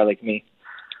hockey guy like me.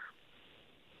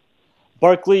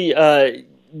 Barclay,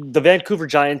 the Vancouver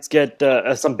Giants get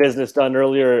some business done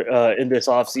earlier in this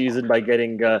offseason by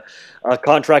getting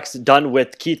contracts done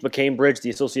with Keith McCambridge, the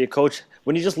associate coach.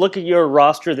 When you just look at your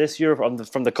roster this year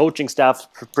from the coaching staff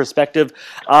perspective,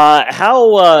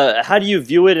 how do you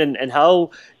view it, and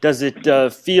how does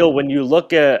it feel when you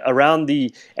look around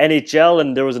the NHL?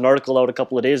 And there was an article out a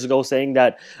couple of days ago saying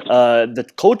that the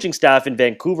coaching staff in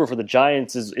Vancouver for the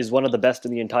Giants is one of the best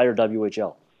in the entire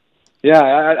WHL.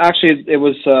 Yeah, actually, it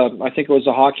was. I think it was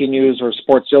the Hockey News or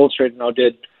Sports Illustrated.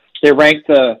 They ranked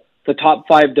the top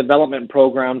 5 development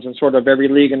programs in sort of every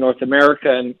league in North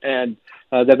America, and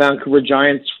the Vancouver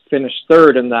Giants finished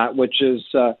 3rd in that, which is,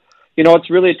 it's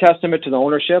really a testament to the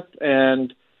ownership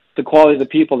and the quality of the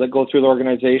people that go through the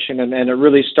organization, and it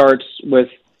really starts with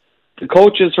the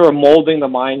coaches who are molding the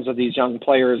minds of these young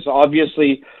players.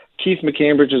 Obviously, Keith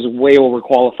McCambridge is way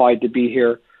overqualified to be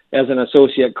here as an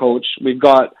associate coach. We've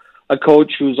got a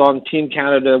coach who's on Team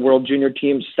Canada World Junior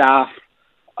Team staff,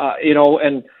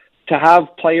 and to have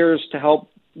players to help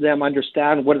them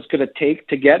understand what it's going to take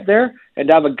to get there, and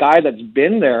to have a guy that's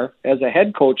been there as a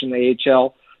head coach in the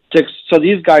AHL, so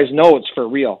these guys know it's for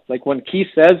real. Like when Keith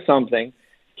says something,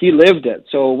 he lived it.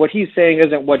 So what he's saying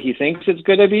isn't what he thinks it's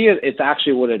going to be, it's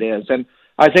actually what it is. And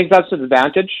I think that's an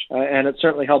advantage, and it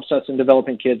certainly helps us in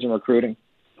developing kids and recruiting.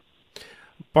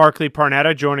 Barclay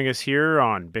Parnetta joining us here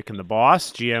on Bick and the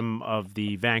Boss, GM of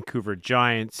the Vancouver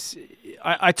Giants.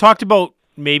 I talked about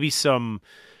maybe some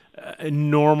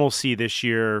normalcy this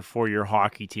year for your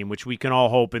hockey team, which we can all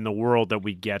hope in the world that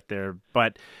we get there.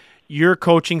 But your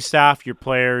coaching staff, your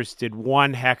players did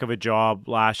one heck of a job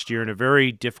last year in a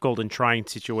very difficult and trying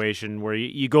situation where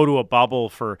you go to a bubble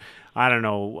for, I don't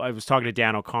know, I was talking to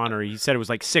Dan O'Connor. He said it was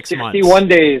like 6 months. 61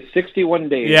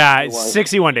 days. Yeah,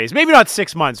 61 days. Maybe not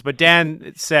 6 months, but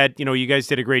Dan said, you guys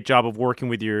did a great job of working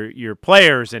with your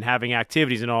players and having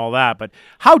activities and all that. But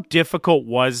how difficult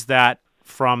was that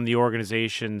from the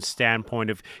organization's standpoint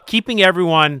of keeping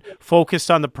everyone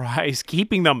focused on the prize,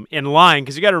 keeping them in line?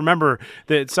 Because you got to remember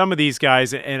that some of these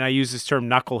guys, and I use this term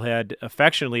knucklehead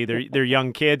affectionately, they're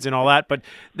young kids and all that, but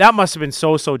that must have been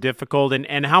so difficult.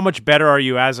 And how much better are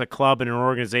you as a club and an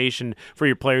organization for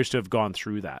your players to have gone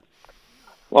through that?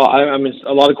 Well, I mean,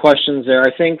 a lot of questions there.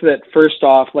 I think that first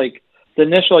off, like the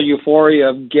initial euphoria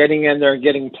of getting in there and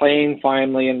getting playing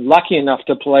finally, and lucky enough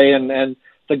to play, and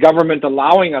the government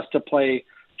allowing us to play,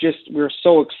 we're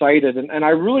so excited. And I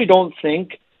really don't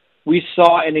think we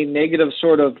saw any negative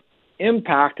sort of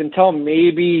impact until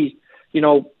maybe,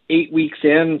 8 weeks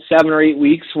in, 7 or 8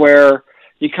 weeks, where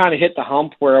you kind of hit the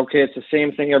hump where, okay, it's the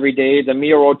same thing every day. The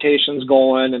meal rotation's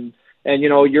going, and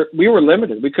we were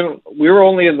limited. We were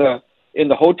only in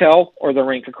the hotel or the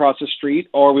rink across the street,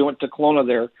 or we went to Kelowna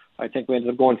there. I think we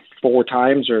ended up going 4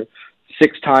 times or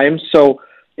 6 times. So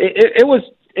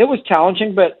it was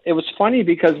challenging, but it was funny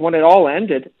because when it all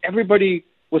ended, everybody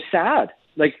was sad.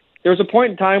 Like there was a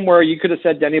point in time where you could have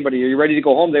said to anybody, "Are you ready to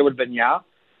go home?" They would have been, "Yeah."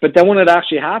 But then when it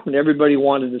actually happened, everybody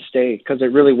wanted to stay because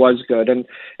it really was good. And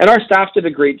our staff did a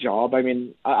great job. I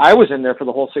mean, I was in there for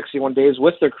the whole 61 days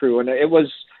with the crew, and it was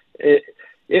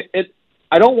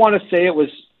I don't want to say it was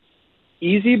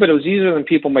easy, but it was easier than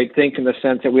people might think, in the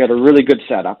sense that we had a really good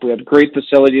setup. We had a great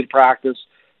facility to practice,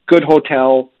 good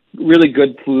hotel, really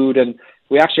good food, and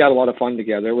we actually had a lot of fun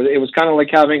together. It was kind of like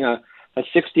having a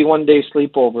 61-day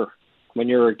sleepover when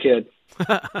you were a kid.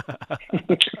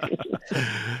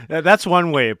 That's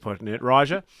one way of putting it.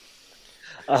 Raja?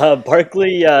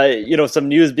 Barkley, some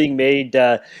news being made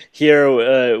here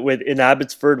in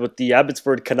Abbotsford with the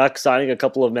Abbotsford Canucks signing a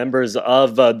couple of members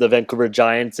of the Vancouver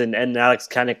Giants and Alex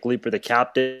Kanek-Leeper, the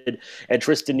captain, and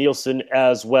Tristan Nielsen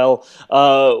as well.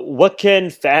 What can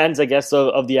fans, I guess,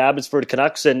 of the Abbotsford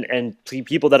Canucks and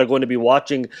people that are going to be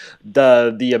watching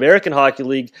the American Hockey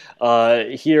League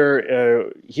here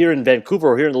in Vancouver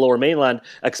or here in the Lower Mainland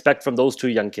expect from those two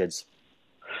young kids?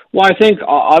 Well, I think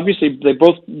obviously they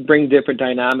both bring different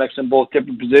dynamics in both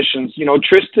different positions.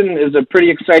 Tristan is a pretty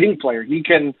exciting player. He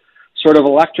can sort of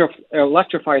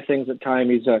electrify things at times.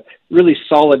 He's a really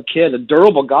solid kid, a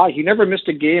durable guy. He never missed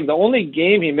a game. The only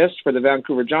game he missed for the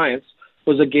Vancouver Giants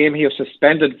was a game he was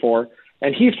suspended for,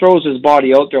 and he throws his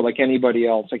body out there like anybody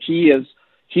else. Like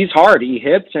he's hard. He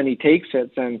hits and he takes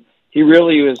hits, and he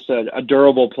really is a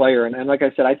durable player. And like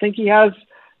I said, I think he has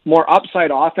more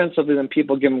upside offensively than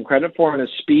people give him credit for, and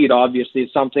his speed obviously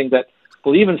is something that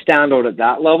will even stand out at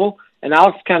that level. And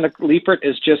Alex Kanek-Leeper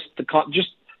is just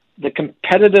the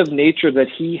competitive nature that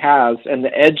he has and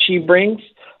the edge he brings.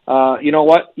 You know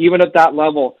what? Even at that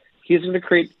level, he's going to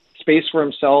create space for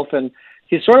himself, and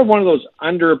he's sort of one of those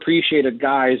underappreciated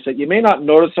guys that you may not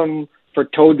notice him for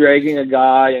toe dragging a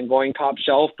guy and going top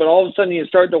shelf, but all of a sudden you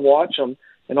start to watch him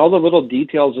and all the little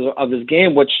details of his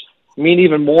game, which mean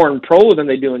even more in pro than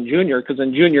they do in junior, because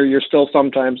in junior you're still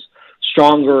sometimes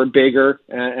stronger or bigger,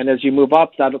 and as you move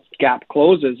up, that gap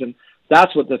closes, and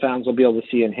that's what the fans will be able to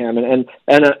see in him, and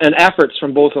efforts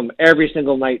from both of them every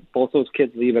single night. Both those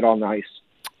kids leave it on the ice.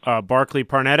 Barclay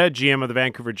Parnetta, GM of the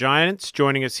Vancouver Giants,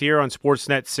 joining us here on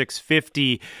Sportsnet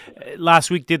 650.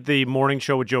 Last week did the morning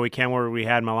show with Joey Kenward where we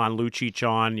had Milan Lucic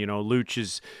on. Luch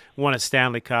has won a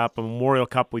Stanley Cup, a Memorial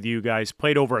Cup with you guys,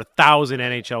 played over 1,000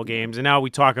 NHL games, and now we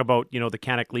talk about, the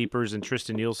Kanek-Leepers and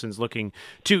Tristan Nielsen's looking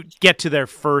to get to their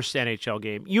first NHL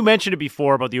game. You mentioned it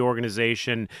before about the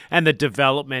organization and the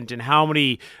development and how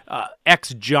many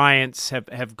ex-Giants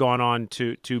have gone on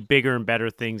to bigger and better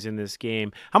things in this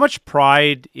game. How much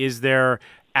pride is there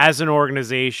as an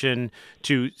organization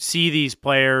to see these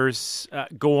players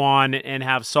go on and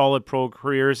have solid pro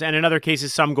careers, and in other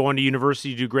cases, some go on to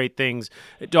university to do great things,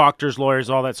 doctors, lawyers,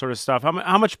 all that sort of stuff?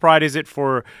 How much pride is it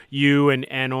for you and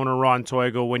owner Ron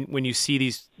Toigo when you see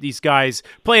these guys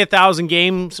play 1,000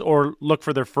 games or look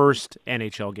for their first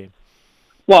NHL game?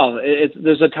 Well,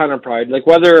 there's a ton of pride. Like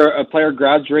whether a player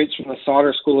graduates from the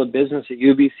Sauder School of Business at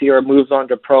UBC or moves on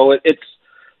to pro,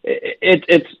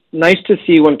 it's nice to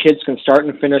see when kids can start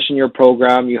and finish in your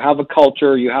program. You have a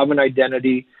culture, you have an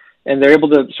identity, and they're able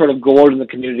to sort of go out in the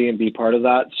community and be part of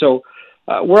that. So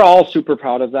we're all super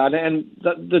proud of that. And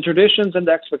the traditions and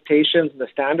the expectations and the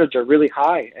standards are really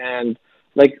high. And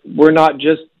we're not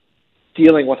just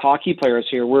dealing with hockey players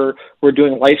here. We're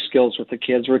doing life skills with the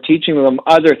kids. We're teaching them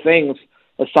other things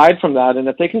aside from that. And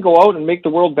if they can go out and make the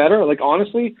world better,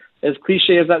 honestly, as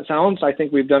cliche as that sounds, I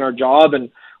think we've done our job,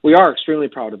 and we are extremely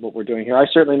proud of what we're doing here. I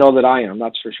certainly know that I am,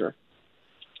 that's for sure.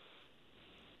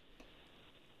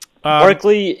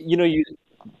 Barclay,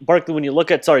 Barclay, when you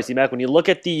look at C-Mac, when you look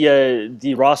at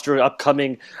the roster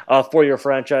upcoming for your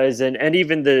franchise and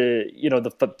even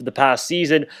the past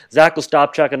season, Zach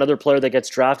Ostapchuk, another player that gets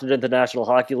drafted into the National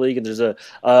Hockey League, and there's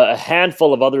a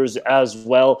handful of others as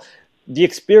well. The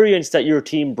experience that your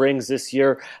team brings this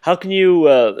year, how can you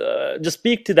just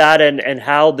speak to that and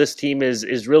how this team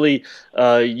is really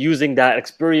using that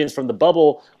experience from the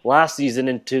bubble last season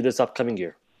into this upcoming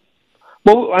year?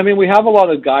 Well, I mean, we have a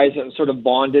lot of guys that sort of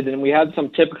bonded, and we had some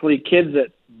typically kids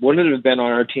that wouldn't have been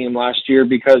on our team last year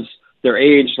because their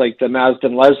age, like the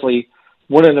Mazden Leslie,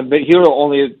 wouldn't have been. He would have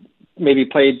only maybe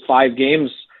played 5 games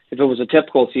if it was a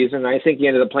typical season. I think he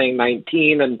ended up playing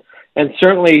 19, and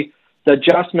certainly the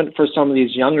adjustment for some of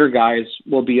these younger guys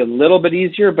will be a little bit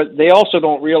easier, but they also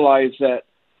don't realize that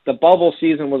the bubble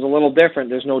season was a little different.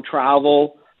 There's no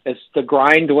travel. The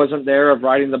grind wasn't there of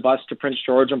riding the bus to Prince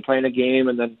George and playing a game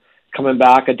and then coming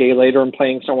back a day later and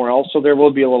playing somewhere else. So there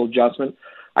will be a little adjustment.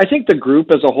 I think the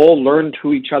group as a whole learned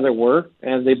who each other were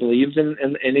and they believed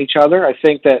in each other. I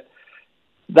think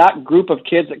that group of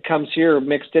kids that comes here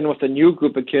mixed in with a new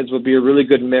group of kids would be a really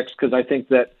good mix, because I think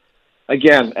that,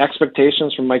 again,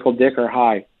 expectations from Michael Dick are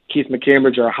high. Keith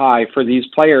McCambridge are high for these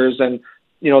players, and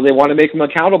they want to make them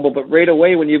accountable. But right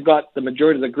away, when you've got the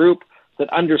majority of the group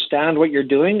that understand what you're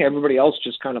doing, everybody else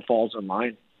just kind of falls in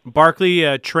line.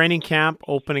 Barclay, training camp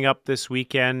opening up this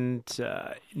weekend.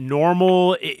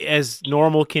 Normal as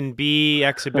normal can be,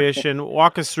 exhibition.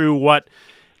 Walk us through what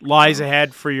lies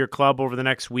ahead for your club over the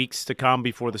next weeks to come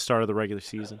before the start of the regular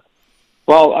season.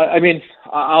 Well, I mean,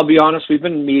 I'll be honest, we've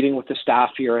been meeting with the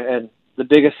staff here, and the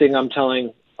biggest thing I'm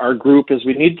telling our group is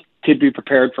we need to be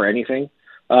prepared for anything.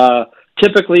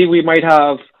 typically we might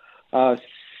have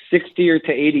 60 or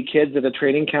to 80 kids at a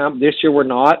training camp. This year we're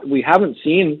not. We haven't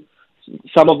seen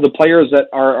some of the players that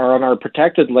are on our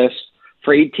protected list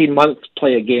for 18 months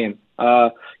play a game.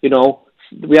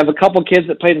 We have a couple kids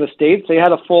that played in the States. They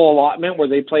had a full allotment where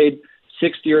they played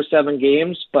 60 or 70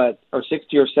 games, but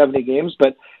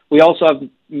we also have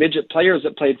midget players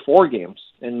that played 4 games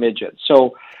in midget.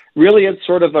 So really it's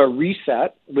sort of a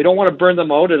reset. We don't want to burn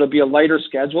them out. It'll be a lighter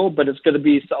schedule, but it's going to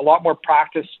be a lot more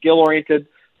practice, skill-oriented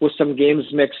with some games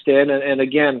mixed in. And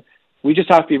again, we just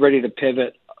have to be ready to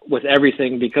pivot with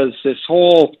everything because this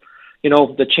whole,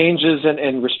 the changes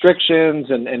and restrictions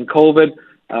and COVID,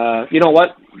 you know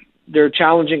what? They're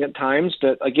challenging at times,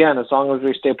 but again, as long as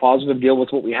we stay positive, deal with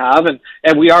what we have,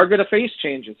 and we are going to face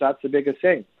changes. That's the biggest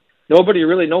thing. Nobody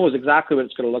really knows exactly what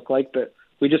it's going to look like, but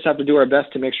we just have to do our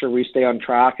best to make sure we stay on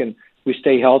track and we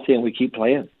stay healthy and we keep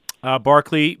playing.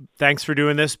 Barclay, thanks for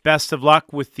doing this. Best of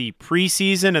luck with the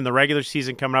preseason and the regular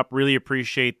season coming up. Really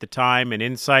appreciate the time and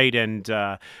insight, and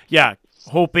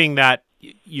hoping that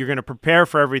you're going to prepare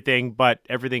for everything, but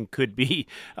everything could be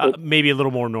maybe a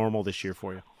little more normal this year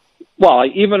for you. Well,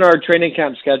 even our training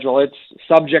camp schedule, it's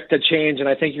subject to change, and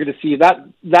I think you're going to see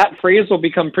that phrase will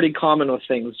become pretty common with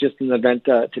things, just in the event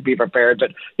to be prepared.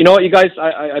 But you know what, you guys,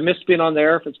 I missed being on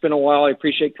there. If it's been a while, I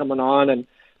appreciate coming on. And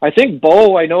I think,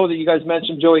 Bo, I know that you guys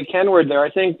mentioned Joey Kenward there. I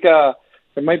think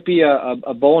there might be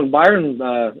a Bo and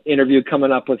Byron interview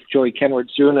coming up with Joey Kenward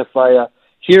soon, if I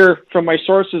hear from my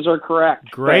sources are correct.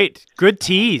 Great. Good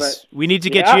tease. We need to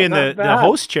get you in the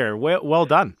host chair. Well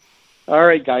done. All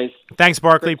right, guys. Thanks,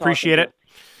 Barclay. Appreciate it.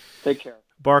 Take care.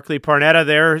 Barclay Parnetta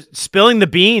there, spilling the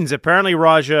beans. Apparently,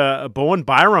 Raja, Bowen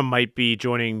Byram might be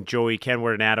joining Joey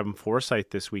Kenward and Adam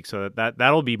Forsyth this week, so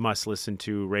that'll be must-listen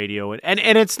to radio. And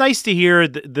it's nice to hear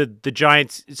the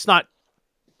Giants. It's not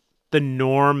the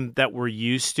norm that we're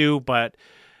used to, but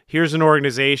here's an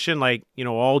organization like,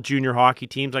 all junior hockey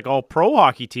teams, like all pro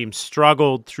hockey teams,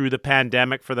 struggled through the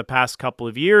pandemic for the past couple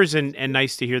of years, and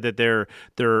nice to hear that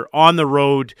they're on the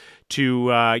road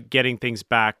to getting things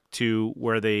back to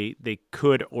where they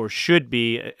could or should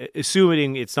be,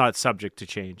 assuming it's not subject to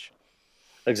change.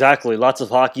 Exactly. Lots of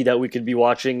hockey that we could be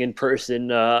watching in person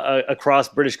across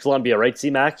British Columbia, right,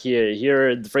 C-Mac? Here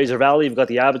in the Fraser Valley, you've got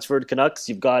the Abbotsford Canucks,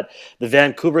 you've got the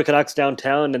Vancouver Canucks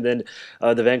downtown, and then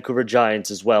the Vancouver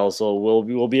Giants as well. So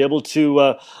we'll be able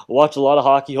to watch a lot of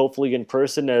hockey, hopefully in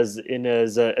person, as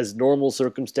normal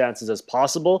circumstances as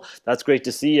possible. That's great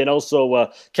to see, and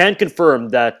also can confirm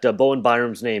that Bowen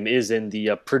Byram's name is in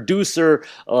the producer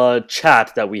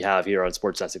chat that we have here on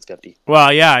Sportsnet 650.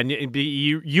 Well, yeah, and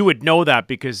you would know that,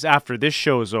 because after this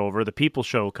show is over, the People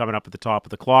Show coming up at the top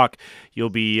of the clock, you'll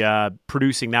be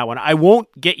producing that one. I won't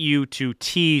get you to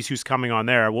tease who's coming on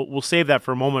there. We'll save that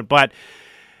for a moment. But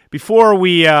before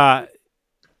we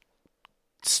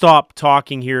stop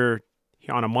talking here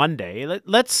on a Monday,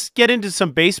 let's get into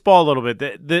some baseball a little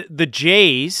bit. The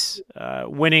Jays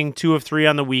winning 2 of 3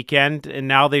 on the weekend, and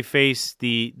now they face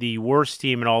the worst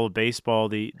team in all of baseball,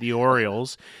 the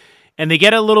Orioles. And they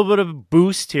get a little bit of a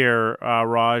boost here,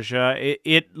 Raja.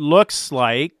 It looks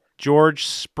like George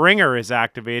Springer is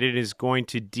activated, is going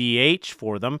to DH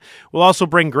for them. We'll also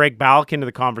bring Greg Balk into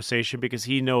the conversation because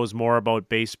he knows more about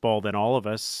baseball than all of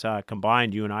us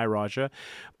combined, you and I, Raja.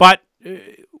 But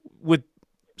with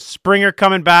Springer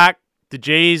coming back, the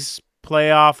Jays'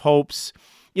 playoff hopes,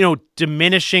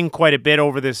 diminishing quite a bit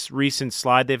over this recent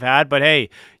slide they've had. But hey,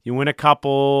 you win a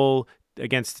couple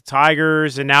against the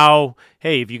Tigers, and now,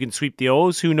 hey, if you can sweep the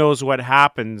O's, who knows what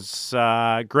happens.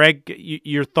 Greg,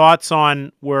 your thoughts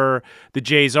on where the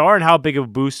Jays are and how big of a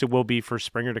boost it will be for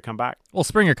Springer to come back? Well,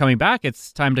 Springer coming back,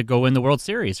 it's time to go win the World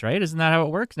Series, right? Isn't that how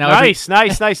it works? Now,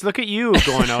 nice. Look at you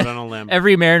going out on a limb.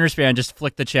 Every Mariners fan just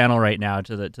flick the channel right now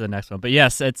to the next one. But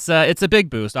yes, it's a big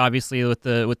boost. Obviously, with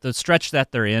the stretch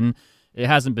that they're in, it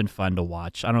hasn't been fun to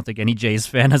watch. I don't think any Jays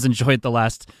fan has enjoyed the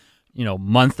last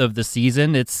month of the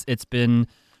season. It's been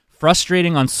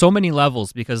frustrating on so many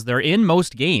levels because they're in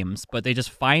most games, but they just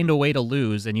find a way to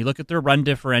lose. And you look at their run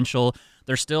differential,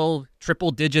 they're still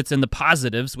triple digits in the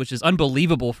positives, which is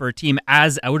unbelievable for a team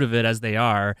as out of it as they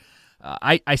are.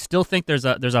 I still think there's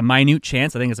a minute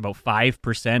chance. I think it's about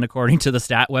 5% according to the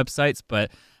stat websites,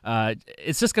 but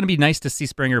it's just going to be nice to see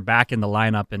Springer back in the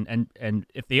lineup. And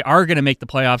if they are going to make the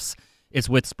playoffs, it's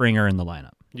with Springer in the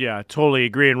lineup. Yeah, totally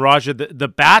agree. And Raja, the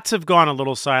bats have gone a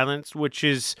little silent, which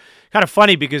is kind of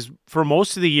funny because for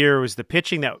most of the year it was the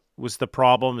pitching that was the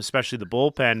problem, especially the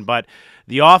bullpen. But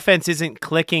the offense isn't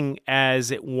clicking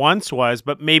as it once was,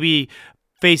 but maybe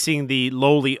facing the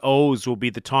lowly O's will be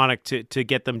the tonic to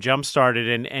get them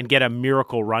jump-started and get a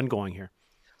miracle run going here.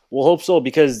 We'll hope so,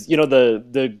 because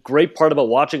the great part about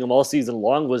watching them all season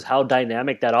long was how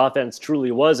dynamic that offense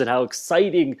truly was, and how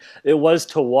exciting it was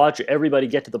to watch everybody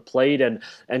get to the plate and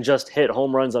just hit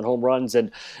home runs on home runs.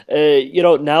 And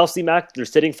now CMAC, they're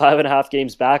sitting 5.5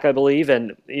 games back, I believe,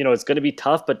 and it's going to be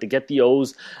tough. But to get the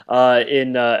O's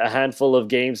in a handful of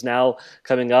games now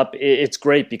coming up, it's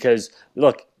great, because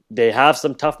look, they have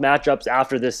some tough matchups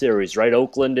after this series, right?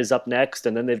 Oakland is up next,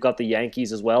 and then they've got the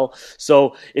Yankees as well.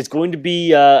 So it's going to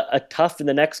be a tough in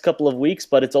the next couple of weeks,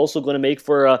 but it's also going to make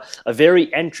for a very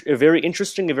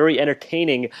interesting, a very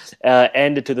entertaining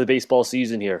end to the baseball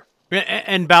season here.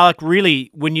 And Ballack,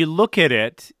 really, when you look at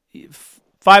it,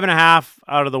 5.5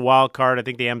 out of the wild card. I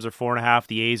think the M's are 4.5.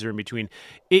 The A's are in between.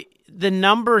 The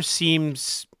number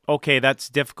seems okay. That's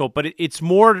difficult, but it's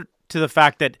more to the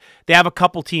fact that they have a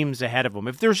couple teams ahead of them.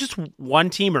 If there's just one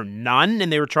team or none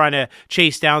and they were trying to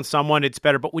chase down someone, it's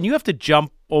better. But when you have to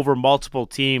jump over multiple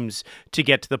teams to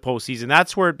get to the postseason,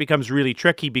 that's where it becomes really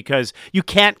tricky, because you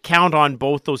can't count on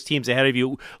both those teams ahead of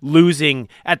you losing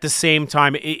at the same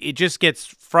time. It just gets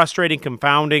frustrating,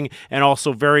 confounding, and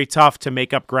also very tough to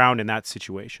make up ground in that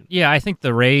situation. Yeah, I think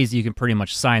the Rays, you can pretty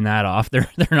much sign that off. They're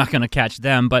not going to catch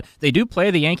them, but they do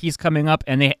play the Yankees coming up,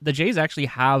 and the Jays actually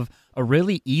have a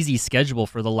really easy schedule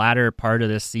for the latter part of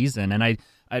this season. And I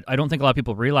don't think a lot of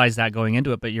people realize that going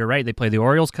into it, but you're right. They play the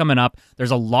Orioles coming up.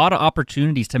 There's a lot of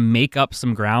opportunities to make up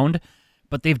some ground,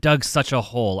 but they've dug such a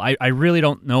hole. I really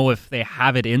don't know if they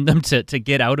have it in them to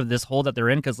get out of this hole that they're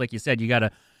in, because like you said, you got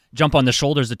to jump on the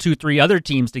shoulders of 2-3 other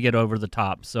teams to get over the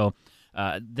top. So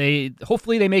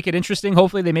hopefully they make it interesting.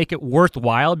 Hopefully they make it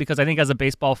worthwhile, because I think as a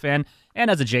baseball fan and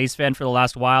as a Jays fan for the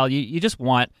last while, you just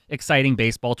want exciting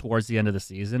baseball towards the end of the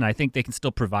season. I think they can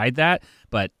still provide that,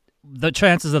 but the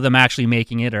chances of them actually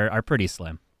making it are pretty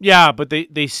slim. Yeah, but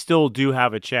they still do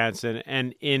have a chance.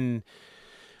 And in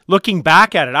looking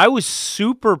back at it, I was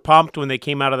super pumped when they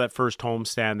came out of that first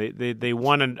homestand. They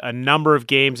won a number of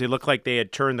games. They looked like they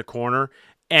had turned the corner.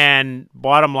 And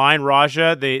bottom line,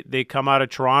 Raja, they come out of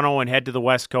Toronto and head to the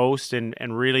West Coast and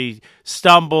really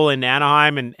stumble in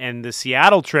Anaheim and the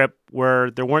Seattle trip,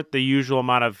 where there weren't the usual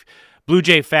amount of Blue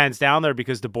Jay fans down there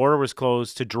because the border was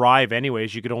closed to drive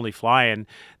anyways. You could only fly in.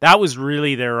 That was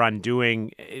really their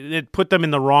undoing. It put them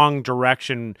in the wrong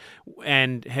direction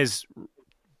and has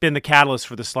been the catalyst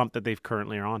for the slump that they've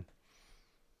currently are on.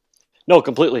 No,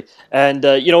 completely. And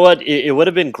you know what? It would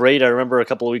have been great. I remember a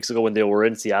couple of weeks ago when they were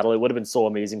in Seattle, it would have been so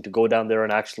amazing to go down there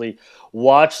and actually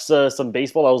watch some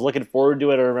baseball. I was looking forward to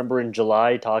it. I remember in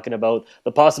July talking about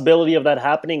the possibility of that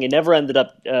happening. It never ended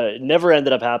up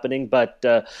happening. But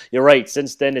you're right.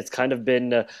 Since then, it's kind of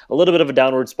been a little bit of a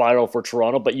downward spiral for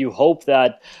Toronto. But you hope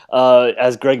that,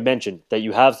 as Greg mentioned, that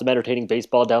you have some entertaining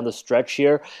baseball down the stretch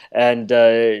here. And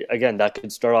again, that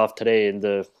could start off today in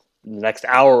the next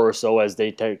hour or so as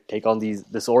they take on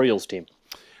this Orioles team.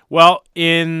 Well,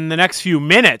 in the next few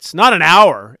minutes, not an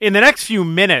hour, in the next few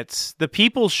minutes, the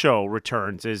People's Show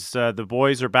returns as the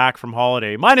boys are back from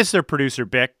holiday, minus their producer,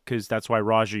 Bick, because that's why,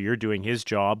 Raja, you're doing his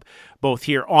job, both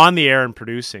here on the air and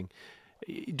producing.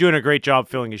 Doing a great job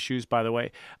filling his shoes, by the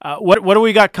way. What do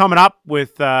we got coming up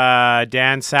with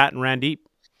Dan, Sat, and Randeep?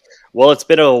 Well, it's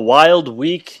been a wild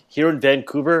week here in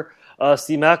Vancouver,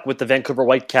 CMAC, with the Vancouver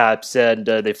Whitecaps, and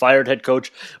they fired head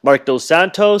coach Mark Dos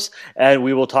Santos, and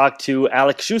we will talk to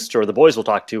Alex Schuster, or the boys will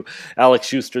talk to Alex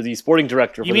Schuster, the sporting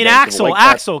director. You mean Axel?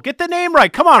 Axel, get the name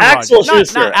right. Come on, Axel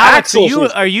Schuster. Not Alex.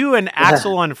 Are you an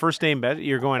Axel on first name bet?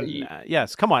 You're going,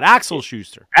 yes, come on, Axel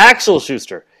Schuster. Axel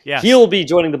Schuster. Yes. He'll be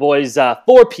joining the boys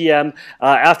 4 p.m.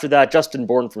 After that, Justin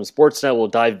Bourne from Sportsnet will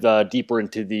dive deeper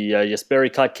into the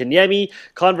Jesperi Kotkaniemi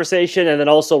conversation, and then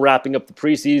also wrapping up the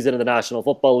preseason of the National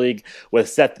Football League with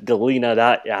Seth Galina,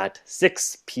 that at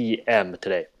 6 p.m.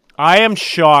 today. I am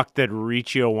shocked that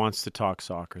Riccio wants to talk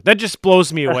soccer. That just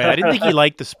blows me away. I didn't think he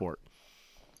liked the sport.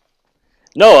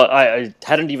 No, I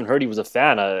hadn't even heard he was a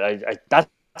fan.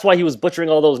 That's why he was butchering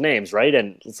all those names, right?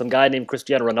 And some guy named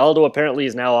Cristiano Ronaldo apparently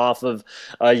is now off of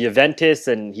Juventus,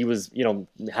 and he was,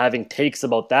 having takes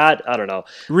about that. I don't know.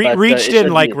 Reach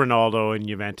didn't like Ronaldo in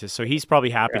Juventus, so he's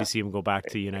probably happy to see him go back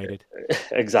to United.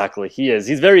 Exactly, he is.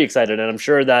 He's very excited, and I'm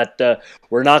sure that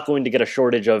we're not going to get a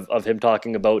shortage of him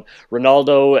talking about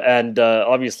Ronaldo, and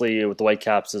obviously with the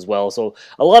Whitecaps as well. So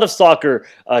a lot of soccer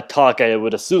talk, I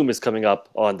would assume, is coming up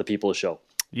on the People's Show.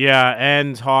 Yeah,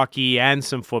 and hockey and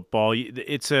some football.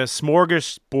 It's a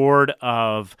smorgasbord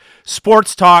of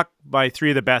sports talk by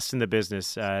three of the best in the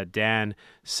business, Dan,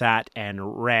 Sat, and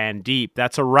Randeep.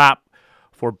 That's a wrap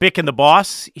for Bick and the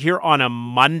Boss here on a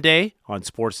Monday on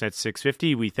Sportsnet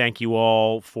 650. We thank you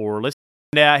all for listening.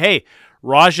 Hey,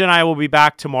 Raja and I will be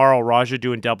back tomorrow. Raja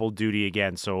doing double duty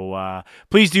again. So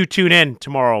please do tune in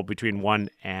tomorrow between 1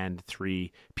 and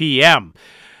 3 p.m.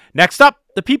 Next up,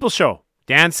 The People Show.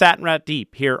 Dan Satinrat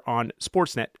Deep here on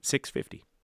Sportsnet 650.